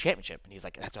go for a championship. And he's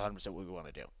like, that's 100% what we want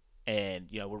to do. And,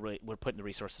 we're putting the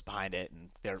resources behind it, and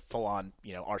they're full-on,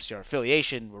 RCR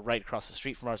affiliation. We're right across the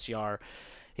street from RCR.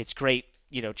 It's great,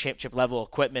 championship-level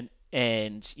equipment,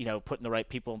 and putting the right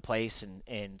people in place and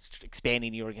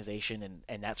expanding the organization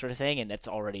and that sort of thing. And that's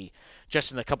already,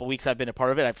 just in the couple weeks I've been a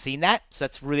part of it, I've seen that. So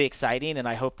that's really exciting, and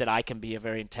I hope that I can be a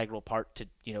very integral part to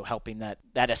helping that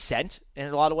ascent in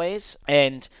a lot of ways.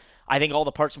 And I think all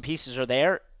the parts and pieces are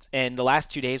there, and the last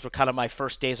 2 days were kind of my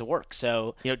first days of work.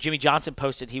 So Jimmy Johnson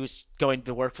posted he was going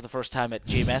to work for the first time at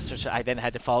GMS, which I then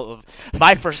had to follow.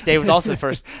 My first day was also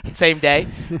the same day.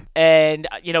 And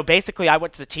basically I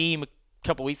went to the team a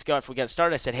couple weeks ago after we got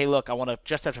started. I said, hey, look, I want to,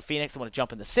 just after Phoenix, I want to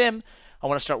jump in the sim. I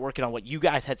want to start working on what you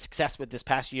guys had success with this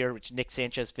past year, which Nick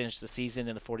Sanchez finished the season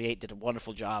in the 48, did a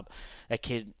wonderful job. That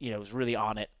kid, was really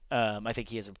on it. I think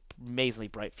he has an amazingly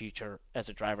bright future as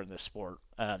a driver in this sport,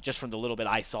 just from the little bit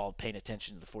I saw paying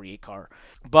attention to the 48 car.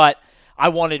 But I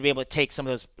wanted to be able to take some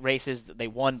of those races. They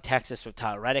won Texas with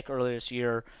Tyler Reddick earlier this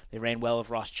year. They ran well with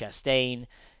Ross Chastain.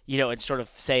 And sort of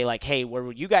say, like, hey, where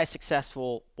were you guys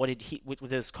successful? What did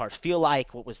those cars feel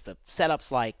like? What was the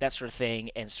setups like? That sort of thing.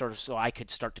 And sort of so I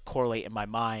could start to correlate in my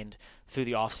mind through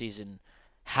the offseason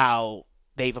how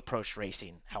they've approached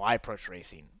racing, how I approach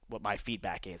racing, what my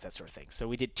feedback is, that sort of thing. So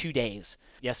we did 2 days,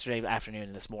 yesterday afternoon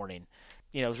and this morning.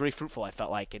 It was really fruitful, I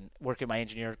felt like, and working with my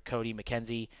engineer, Cody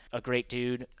McKenzie, a great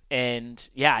dude. And,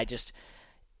 yeah,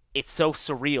 it's so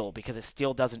surreal because it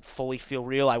still doesn't fully feel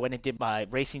real. I went and did my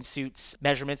racing suits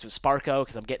measurements with Sparco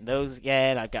because I'm getting those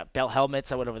again. I've got belt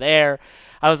helmets. I went over there.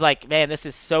 I was like, man, this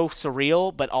is so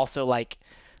surreal, but also like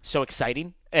so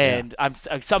exciting. And I'm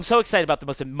so excited about the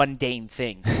most mundane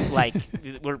things. Like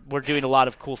we're doing a lot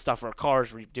of cool stuff for our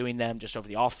cars. We're doing them just over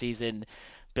the off season,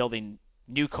 building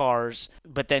new cars,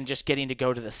 but then just getting to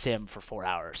go to the sim for 4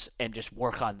 hours and just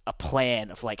work on a plan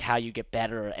of like how you get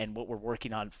better and what we're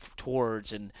working on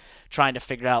towards, and trying to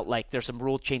figure out like there's some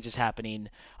rule changes happening.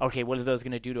 Okay, what are those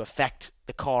going to do to affect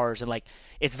the cars? And like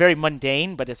it's very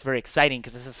mundane, but it's very exciting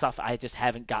because this is stuff I just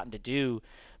haven't gotten to do,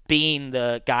 being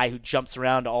the guy who jumps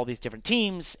around to all these different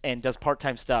teams and does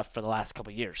part-time stuff for the last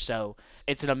couple of years. So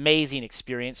it's an amazing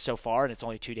experience so far, and it's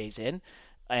only 2 days in.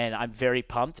 And I'm very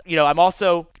pumped. I'm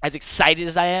also, as excited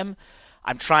as I am,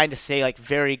 I'm trying to stay like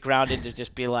very grounded to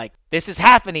just be like, this is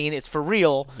happening. It's for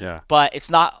real. Yeah. But it's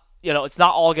not, it's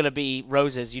not all going to be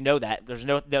roses. You know that. There's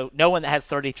no one that has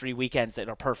 33 weekends that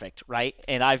are perfect, right?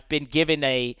 And I've been given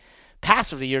a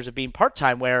past over the years of being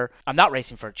part-time where I'm not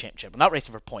racing for a championship. I'm not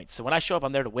racing for points. So when I show up,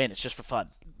 I'm there to win. It's just for fun.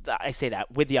 I say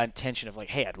that with the intention of like,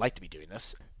 hey, I'd like to be doing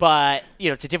this. But,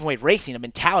 it's a different way of racing, a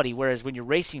mentality, whereas when you're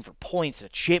racing for points, a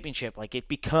championship, like it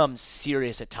becomes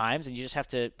serious at times and you just have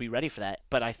to be ready for that.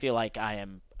 But I feel like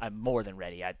I'm more than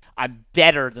ready. I'm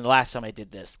better than the last time I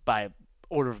did this by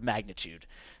order of magnitude.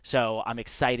 So I'm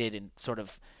excited and sort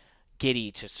of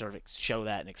giddy to sort of show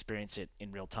that and experience it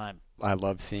in real time. I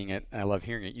love seeing it. I love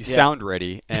hearing it. You sound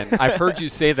ready. And I've heard you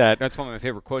say that. That's one of my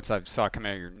favorite quotes I saw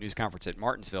coming out of your news conference at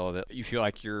Martinsville, that you feel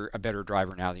like you're a better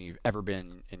driver now than you've ever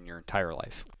been in your entire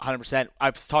life. 100%. I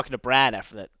was talking to Brad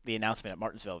after the announcement at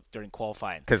Martinsville during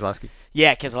qualifying. Keselowski?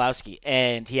 Yeah, Keselowski.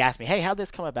 And he asked me, hey, how'd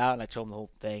this come about? And I told him the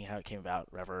whole thing, how it came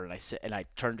about, whatever. And I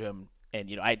turned to him. And,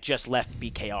 I had just left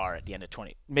BKR at the end of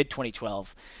mid-2012.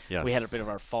 Yes. We had a bit of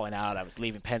our falling out. I was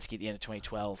leaving Penske at the end of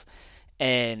 2012.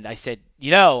 And I said,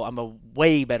 I'm a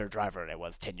way better driver than I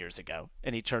was 10 years ago.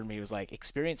 And he turned to me, he was like,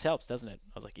 experience helps, doesn't it?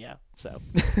 I was like, yeah. So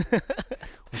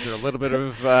was there a little bit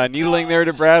of needling there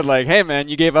to Brad? Like, hey, man,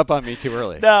 you gave up on me too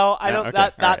early. No, I don't. Okay.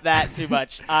 Not that too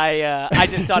much. I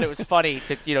just thought it was funny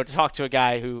to talk to a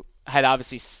guy who had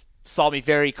obviously saw me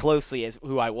very closely as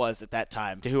who I was at that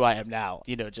time to who I am now.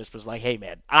 Just was like, hey,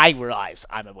 man, I realize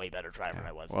I'm a way better driver than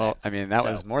I was Well, then. I mean, that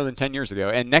was more than 10 years ago.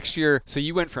 And next year, so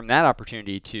you went from that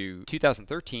opportunity to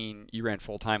 2013, you ran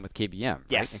full-time with KBM, right?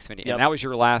 Yes. Xfinity. Yep. And that was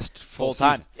your last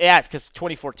full-time. Season. Yeah, it's because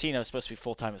 2014 I was supposed to be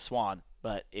full-time with Swan,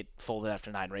 but it folded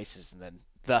after 9 races and then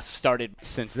thus started.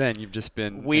 Since then, you've just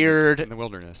been weird in the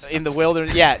wilderness. In the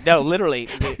wilderness, yeah. No, literally,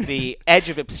 the edge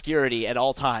of obscurity at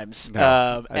all times.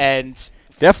 And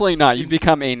definitely not. You've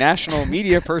become a national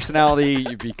media personality.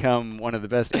 You've become one of the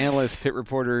best analysts, pit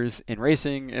reporters in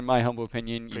racing, in my humble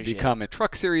opinion. You've become a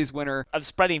Truck Series winner. I'm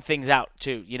spreading things out,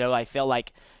 too. I feel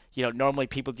like, normally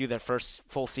people do their first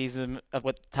full season of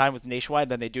what time was nationwide,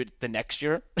 then they do it the next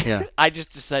year. Yeah. I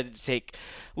just decided to take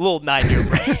a little 9-year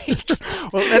break.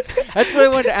 Well, that's what I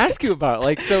wanted to ask you about.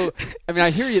 Like, so, I mean,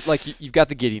 I hear you, like, you've got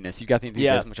the giddiness, you've got the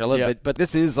enthusiasm, which I love, but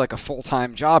this is like a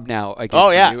full-time job now again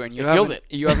for you. And you feels it.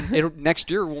 You haven't, next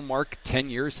year will mark 10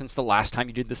 years since the last time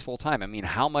you did this full-time. I mean,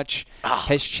 how much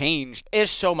has changed?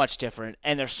 It's so much different,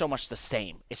 and there's so much the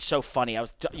same. It's so funny. I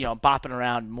was, bopping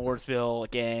around Mooresville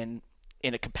again,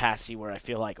 in a capacity where I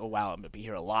feel like, oh, wow, I'm going to be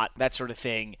here a lot, that sort of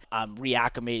thing. I'm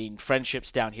reacclimating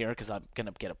friendships down here because I'm going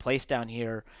to get a place down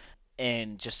here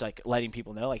and just like letting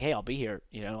people know, like, hey, I'll be here.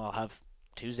 I'll have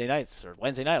Tuesday nights or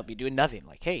Wednesday night, I'll be doing nothing.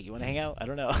 Like, hey, you want to hang out? I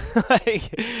don't know.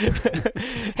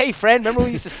 Hey, friend, remember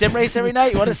we used to sim race every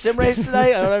night? You want to sim race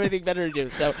tonight? I don't have anything better to do.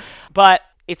 So, but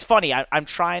it's funny. I'm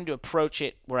trying to approach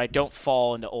it where I don't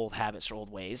fall into old habits or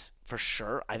old ways, for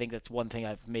sure. I think that's one thing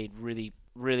I've made really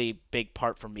big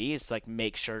part for me is to like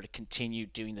make sure to continue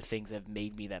doing the things that have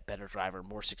made me that better driver,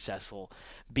 more successful.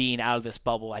 Being out of this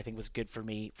bubble, I think, was good for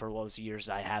me for those years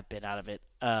I have been out of it.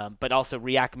 But also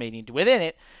reacclimating to within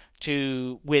it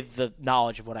with the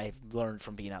knowledge of what I've learned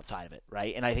from being outside of it,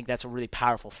 right? And I think that's a really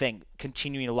powerful thing.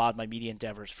 Continuing a lot of my media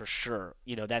endeavors, for sure.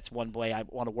 That's one way I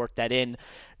want to work that in.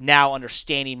 Now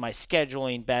understanding my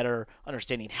scheduling better,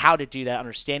 understanding how to do that,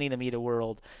 understanding the media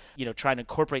world, trying to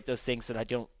incorporate those things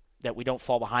that we don't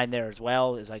fall behind there as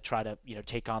well as I try to,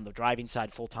 take on the driving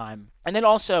side full time. And then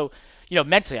also,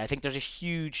 mentally, I think there's a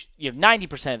huge,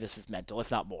 90% of this is mental,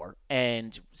 if not more,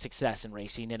 and success in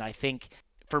racing. And I think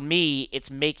for me,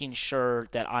 it's making sure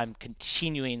that I'm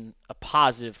continuing a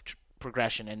positive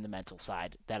progression in the mental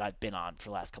side that I've been on for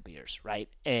the last couple of years, right?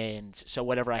 And so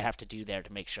whatever I have to do there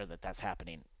to make sure that that's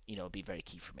happening, will be very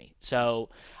key for me. So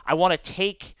I want to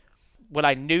take what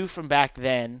I knew from back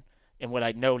then and what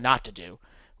I know not to do,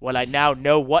 what I now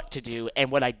know what to do, and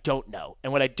what I don't know.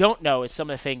 And what I don't know is some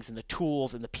of the things and the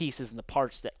tools and the pieces and the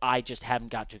parts that I just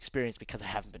haven't got to experience because I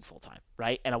haven't been full-time,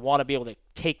 right? And I want to be able to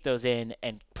take those in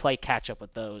and play catch-up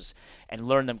with those and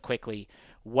learn them quickly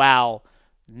while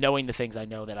knowing the things I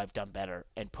know that I've done better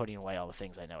and putting away all the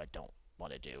things I know I don't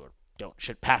want to do or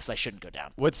I shouldn't go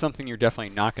down. What's something you're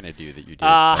definitely not going to do that you did?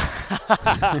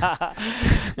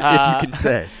 If you can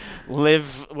say.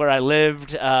 Live where I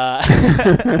lived,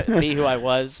 be who I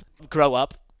was, grow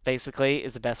up, basically,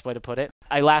 is the best way to put it.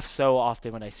 I laugh so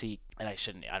often when I see, and I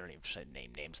don't even try to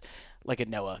name names, like a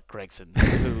Noah Gregson,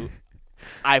 who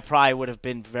I probably would have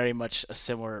been very much a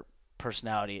similar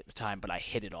personality at the time, but I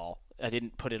hid it all. I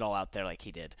didn't put it all out there like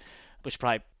he did, which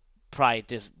probably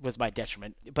was my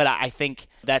detriment. But I think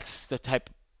that's the type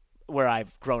where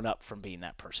I've grown up from being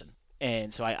that person.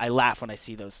 And so I laugh when I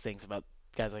see those things about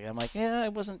guys like that. I'm like, yeah,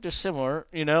 it wasn't dissimilar.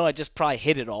 I just probably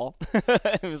hid it all.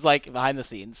 It was like behind the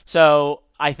scenes. So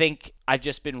I think I've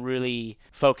just been really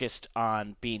focused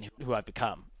on being who I've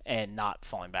become and not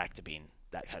falling back to being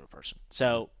that kind of person.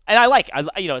 So, and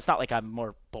it's not like I'm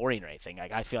more boring or anything.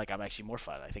 Like, I feel like I'm actually more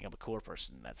fun. I think I'm a cooler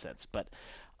person in that sense. But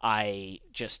I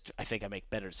think I make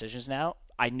better decisions now.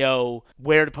 I know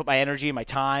where to put my energy, my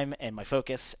time, and my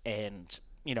focus, and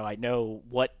I know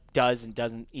what does and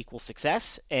doesn't equal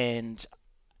success. And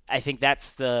I think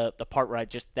that's the part where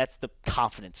that's the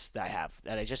confidence that I have,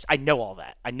 that I know all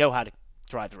that. I know how to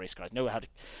drive the race cars, know how to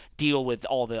deal with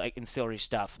all the ancillary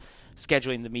stuff,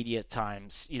 scheduling the media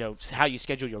times, how you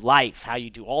schedule your life, how you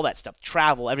do all that stuff,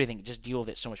 travel, everything, just deal with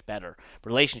it so much better.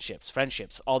 Relationships,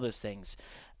 friendships, all those things.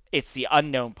 It's the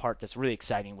unknown part that's really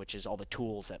exciting, which is all the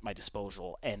tools at my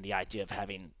disposal and the idea of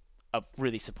having a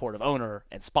really supportive owner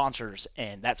and sponsors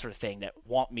and that sort of thing that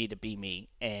want me to be me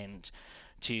and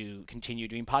to continue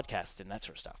doing podcasts and that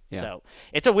sort of stuff. Yeah. So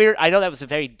it's I know that was a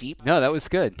very deep. No, that was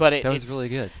good. But that was really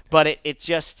good. But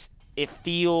it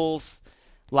feels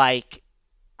like,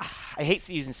 I hate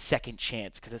using second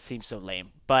chance because it seems so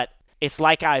lame, but it's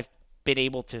like I've been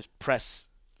able to press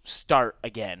start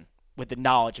again with the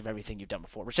knowledge of everything you've done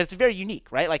before, which is very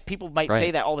unique, right? Like, people might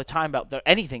say that all the time about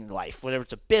anything in life, whether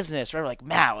it's a business or like,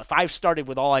 wow, if I started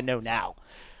with all I know now,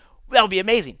 that would be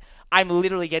amazing. I'm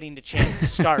literally getting the chance to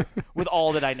start with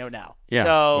all that I know now. Yeah,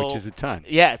 so, which is a ton.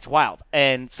 Yeah, it's wild.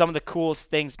 And some of the coolest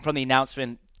things from the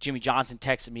announcement, Jimmy Johnson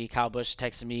texted me, Kyle Busch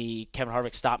texted me, Kevin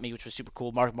Harvick stopped me, which was super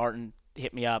cool. Mark Martin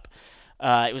hit me up.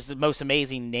 It was the most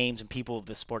amazing names and people of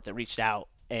the sport that reached out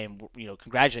and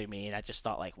congratulated me, and I just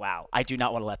thought, like, wow, I do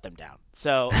not want to let them down.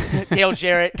 So Dale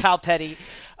Jarrett, Kyle Petty,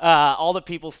 all the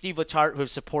people, Steve Letarte, who have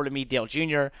supported me, Dale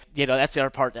Jr., that's the other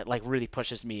part that, like, really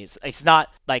pushes me. It's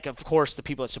not, like, of course, the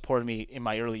people that supported me in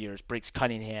my early years, Briggs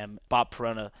Cunningham, Bob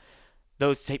Perona,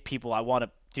 those people, I want to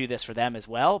do this for them as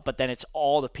well, but then it's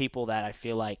all the people that I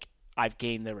feel like I've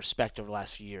gained their respect over the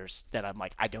last few years that I'm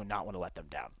like, I do not want to let them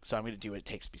down. So I'm going to do what it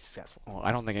takes to be successful. Well,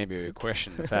 I don't think anybody would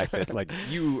question the fact that, like,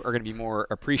 you are going to be more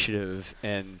appreciative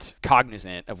and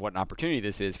cognizant of what an opportunity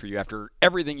this is for you after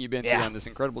everything you've been through on this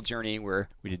incredible journey where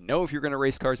we didn't know if you're going to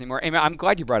race cars anymore. And I'm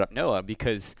glad you brought up Noah,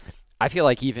 because I feel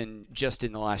like even just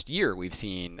in the last year, we've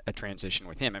seen a transition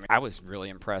with him. I mean, I was really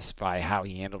impressed by how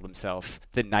he handled himself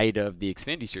the night of the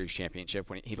Xfinity Series Championship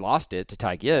when he lost it to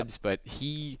Ty Gibbs, but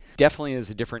he definitely is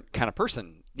a different kind of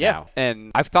person now.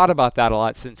 And I've thought about that a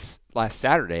lot since last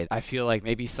Saturday. I feel like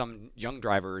maybe some young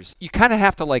drivers, you kind of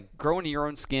have to, like, grow into your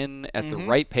own skin at the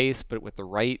right pace, but with the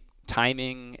right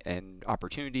timing and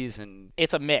opportunities, and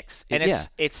it's a mix. And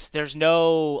there's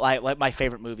no, like my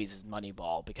favorite movies is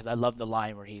Moneyball, because I love the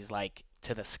line where he's like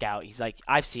to the scout, he's like,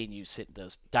 I've seen you sit at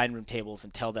those dining room tables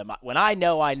and tell them, when I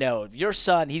know your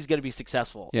son, he's going to be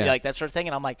successful, like that sort of thing.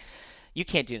 And I'm like, you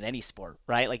can't do it in any sport,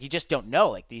 right? Like, you just don't know.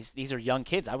 Like, these are young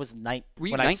kids. I was 19. Were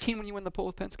you 19 when you won the pole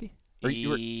with Penske?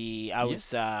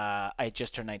 I had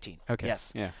just turned 19. Okay.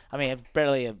 Yes. Yeah. I mean, I'm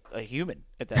barely a human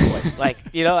at that point.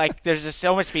 like, there's just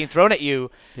so much being thrown at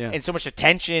you, and so much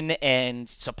attention and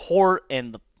support,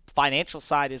 and the financial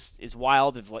side is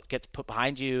wild of what gets put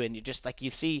behind you, and you just, like, you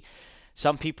see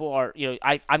some people are,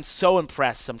 I'm so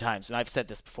impressed sometimes, and I've said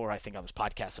this before, I think, on this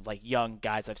podcast, of, like, young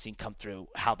guys I've seen come through,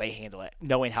 how they handle it,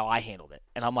 knowing how I handled it.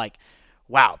 And I'm like,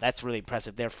 wow, that's really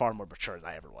impressive. They're far more mature than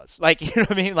I ever was. Like, you know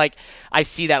what I mean? Like, I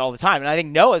see that all the time. And I think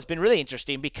Noah's been really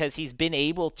interesting because he's been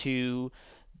able to,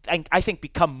 I think,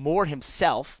 become more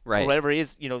himself, or whatever it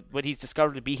is, what he's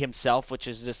discovered to be himself, which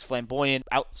is this flamboyant,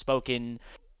 outspoken,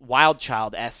 wild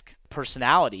child-esque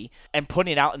personality, and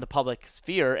putting it out in the public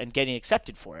sphere and getting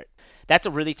accepted for it. That's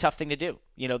a really tough thing to do.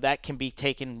 That can be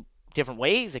taken different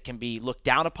ways. It can be looked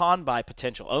down upon by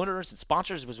potential owners and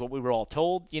sponsors, was what we were all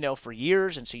told, for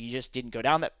years. And so you just didn't go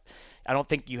down that. I don't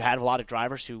think you had a lot of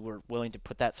drivers who were willing to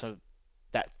put that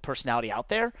personality out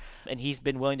there, and he's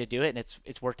been willing to do it, and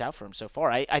it's worked out for him so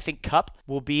far. I think Cup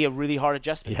will be a really hard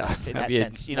adjustment in that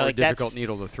sense. A difficult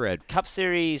needle to thread. Cup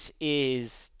Series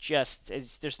is just,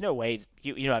 there's no way,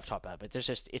 I've talked about it,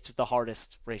 but it's the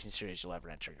hardest racing series you'll ever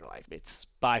enter in your life. It's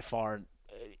by far,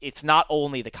 it's not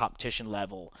only the competition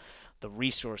level, the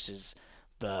resources,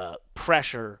 the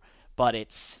pressure, but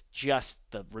it's just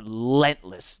the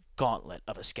relentless gauntlet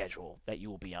of a schedule that you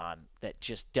will be on that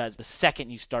just does, the second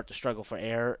you start to struggle for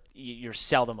air, you're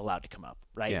seldom allowed to come up,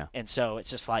 right? Yeah. And so it's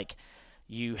just like,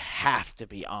 you have to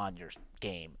be on your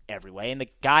game every way. And the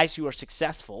guys who are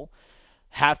successful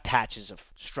have patches of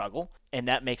struggle, and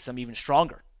that makes them even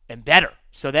stronger and better.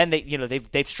 So then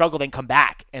they've struggled and come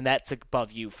back, and that's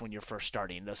above you when you're first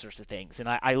starting, those sorts of things. And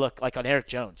I look like on Eric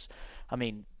Jones. I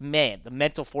mean, man, the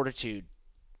mental fortitude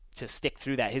to stick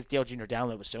through that. His Dale Jr.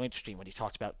 download was so interesting when he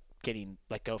talked about getting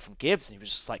let go from Gibbs, and he was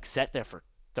just like sat there for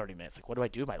 30 minutes. Like, what do I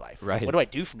do in my life? Right. What do I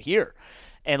do from here?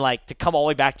 And like to come all the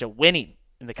way back to winning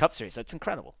in the Cup Series. That's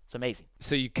incredible. It's amazing.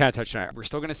 So you kind of touched on it. We're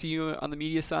still going to see you on the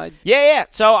media side? Yeah.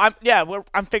 So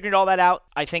I'm figuring all that out.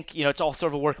 I think, it's all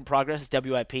sort of a work in progress. It's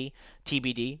WIP,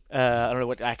 TBD. I don't know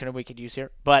what acronym we could use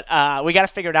here, but we got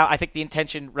to figure it out. I think the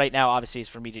intention right now, obviously, is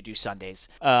for me to do Sundays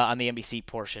on the NBC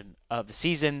portion of the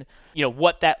season.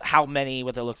 How many,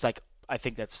 what that looks like. I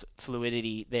think that's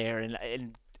fluidity there,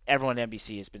 and everyone at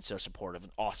NBC has been so supportive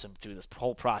and awesome through this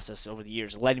whole process over the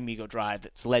years, letting me go drive.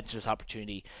 That's led to this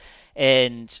opportunity.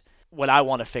 And what I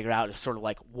want to figure out is sort of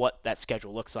like what that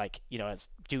schedule looks like, as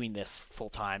doing this full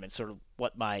time, and sort of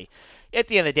what at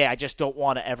the end of the day, I just don't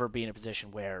want to ever be in a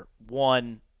position where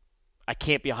I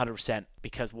can't be 100%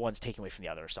 because one's taken away from the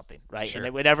other or something, right? Sure.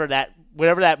 And whatever that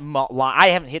line, I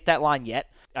haven't hit that line yet.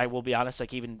 I will be honest,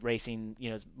 like even racing,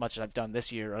 as much as I've done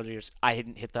this year or other years, I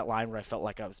hadn't hit that line where I felt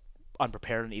like I was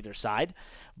unprepared on either side,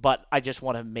 but I just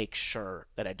want to make sure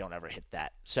that I don't ever hit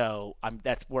that. So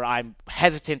that's where I'm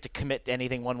hesitant to commit to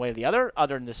anything one way or the other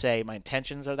than to say my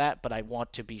intentions are that, but I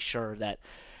want to be sure that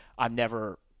I'm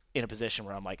never in a position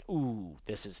where I'm like, ooh,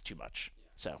 this is too much.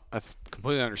 So that's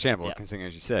completely understandable, considering,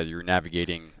 as you said, you're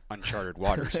navigating uncharted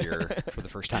waters here for the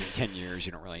first time in 10 years.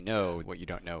 You don't really know what you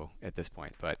don't know at this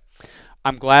point, but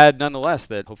I'm glad nonetheless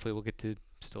that hopefully we'll get to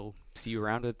still see you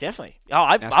around at definitely.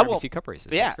 NASCAR NBC Cup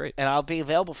races. Yeah, that's great. And I'll be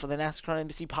available for the NASCAR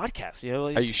NBC podcast.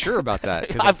 Are you sure about that?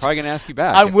 Because I'm probably going to ask you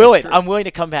back. I'm willing. I'm willing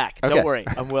to come back. Okay. Don't worry.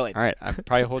 I'm willing. All right. I'll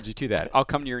probably hold you to that. I'll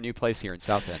come to your new place here in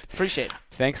South Bend. Appreciate it.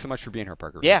 Thanks so much for being here,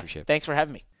 Parker. Yeah. Appreciate it. Thanks for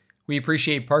having me. We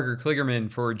appreciate Parker Kligerman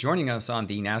for joining us on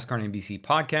the NASCAR NBC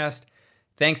podcast.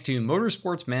 Thanks to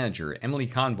Motorsports Manager Emily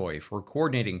Convoy for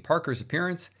coordinating Parker's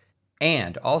appearance.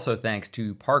 And also thanks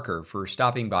to Parker for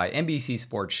stopping by NBC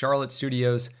Sports Charlotte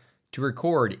Studios to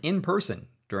record in person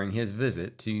during his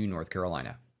visit to North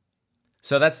Carolina.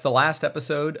 So that's the last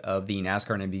episode of the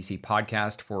NASCAR NBC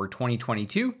podcast for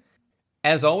 2022.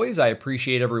 As always, I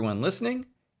appreciate everyone listening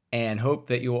and hope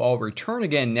that you'll all return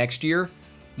again next year.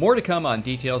 More to come on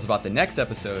details about the next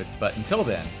episode, but until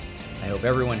then, I hope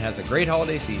everyone has a great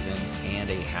holiday season and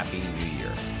a happy new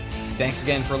year. Thanks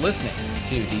again for listening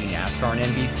to the NASCAR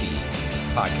and NBC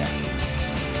podcast.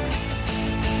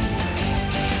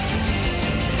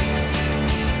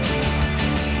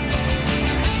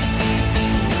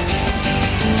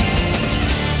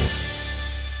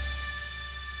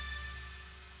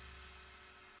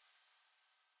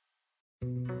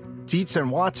 Dietz &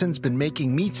 Watson's been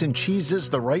making meats and cheeses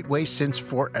the right way since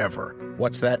forever.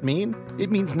 What's that mean?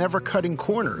 It means never cutting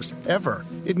corners, ever.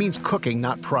 It means cooking,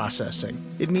 not processing.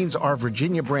 It means our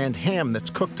Virginia brand ham that's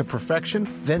cooked to perfection,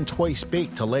 then twice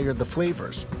baked to layer the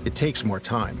flavors. It takes more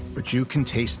time, but you can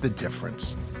taste the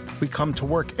difference. We come to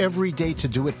work every day to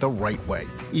do it the right way,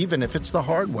 even if it's the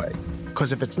hard way.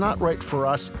 Because if it's not right for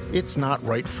us, it's not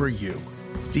right for you.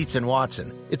 Dietz &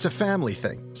 Watson, it's a family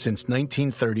thing since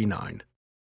 1939.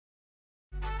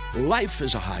 Life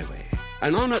is a highway,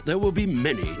 and on it there will be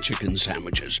many chicken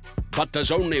sandwiches. But there's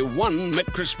only one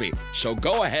McCrispy. So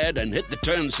go ahead and hit the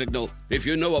turn signal if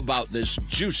you know about this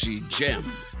juicy gem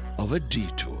of a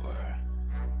detour.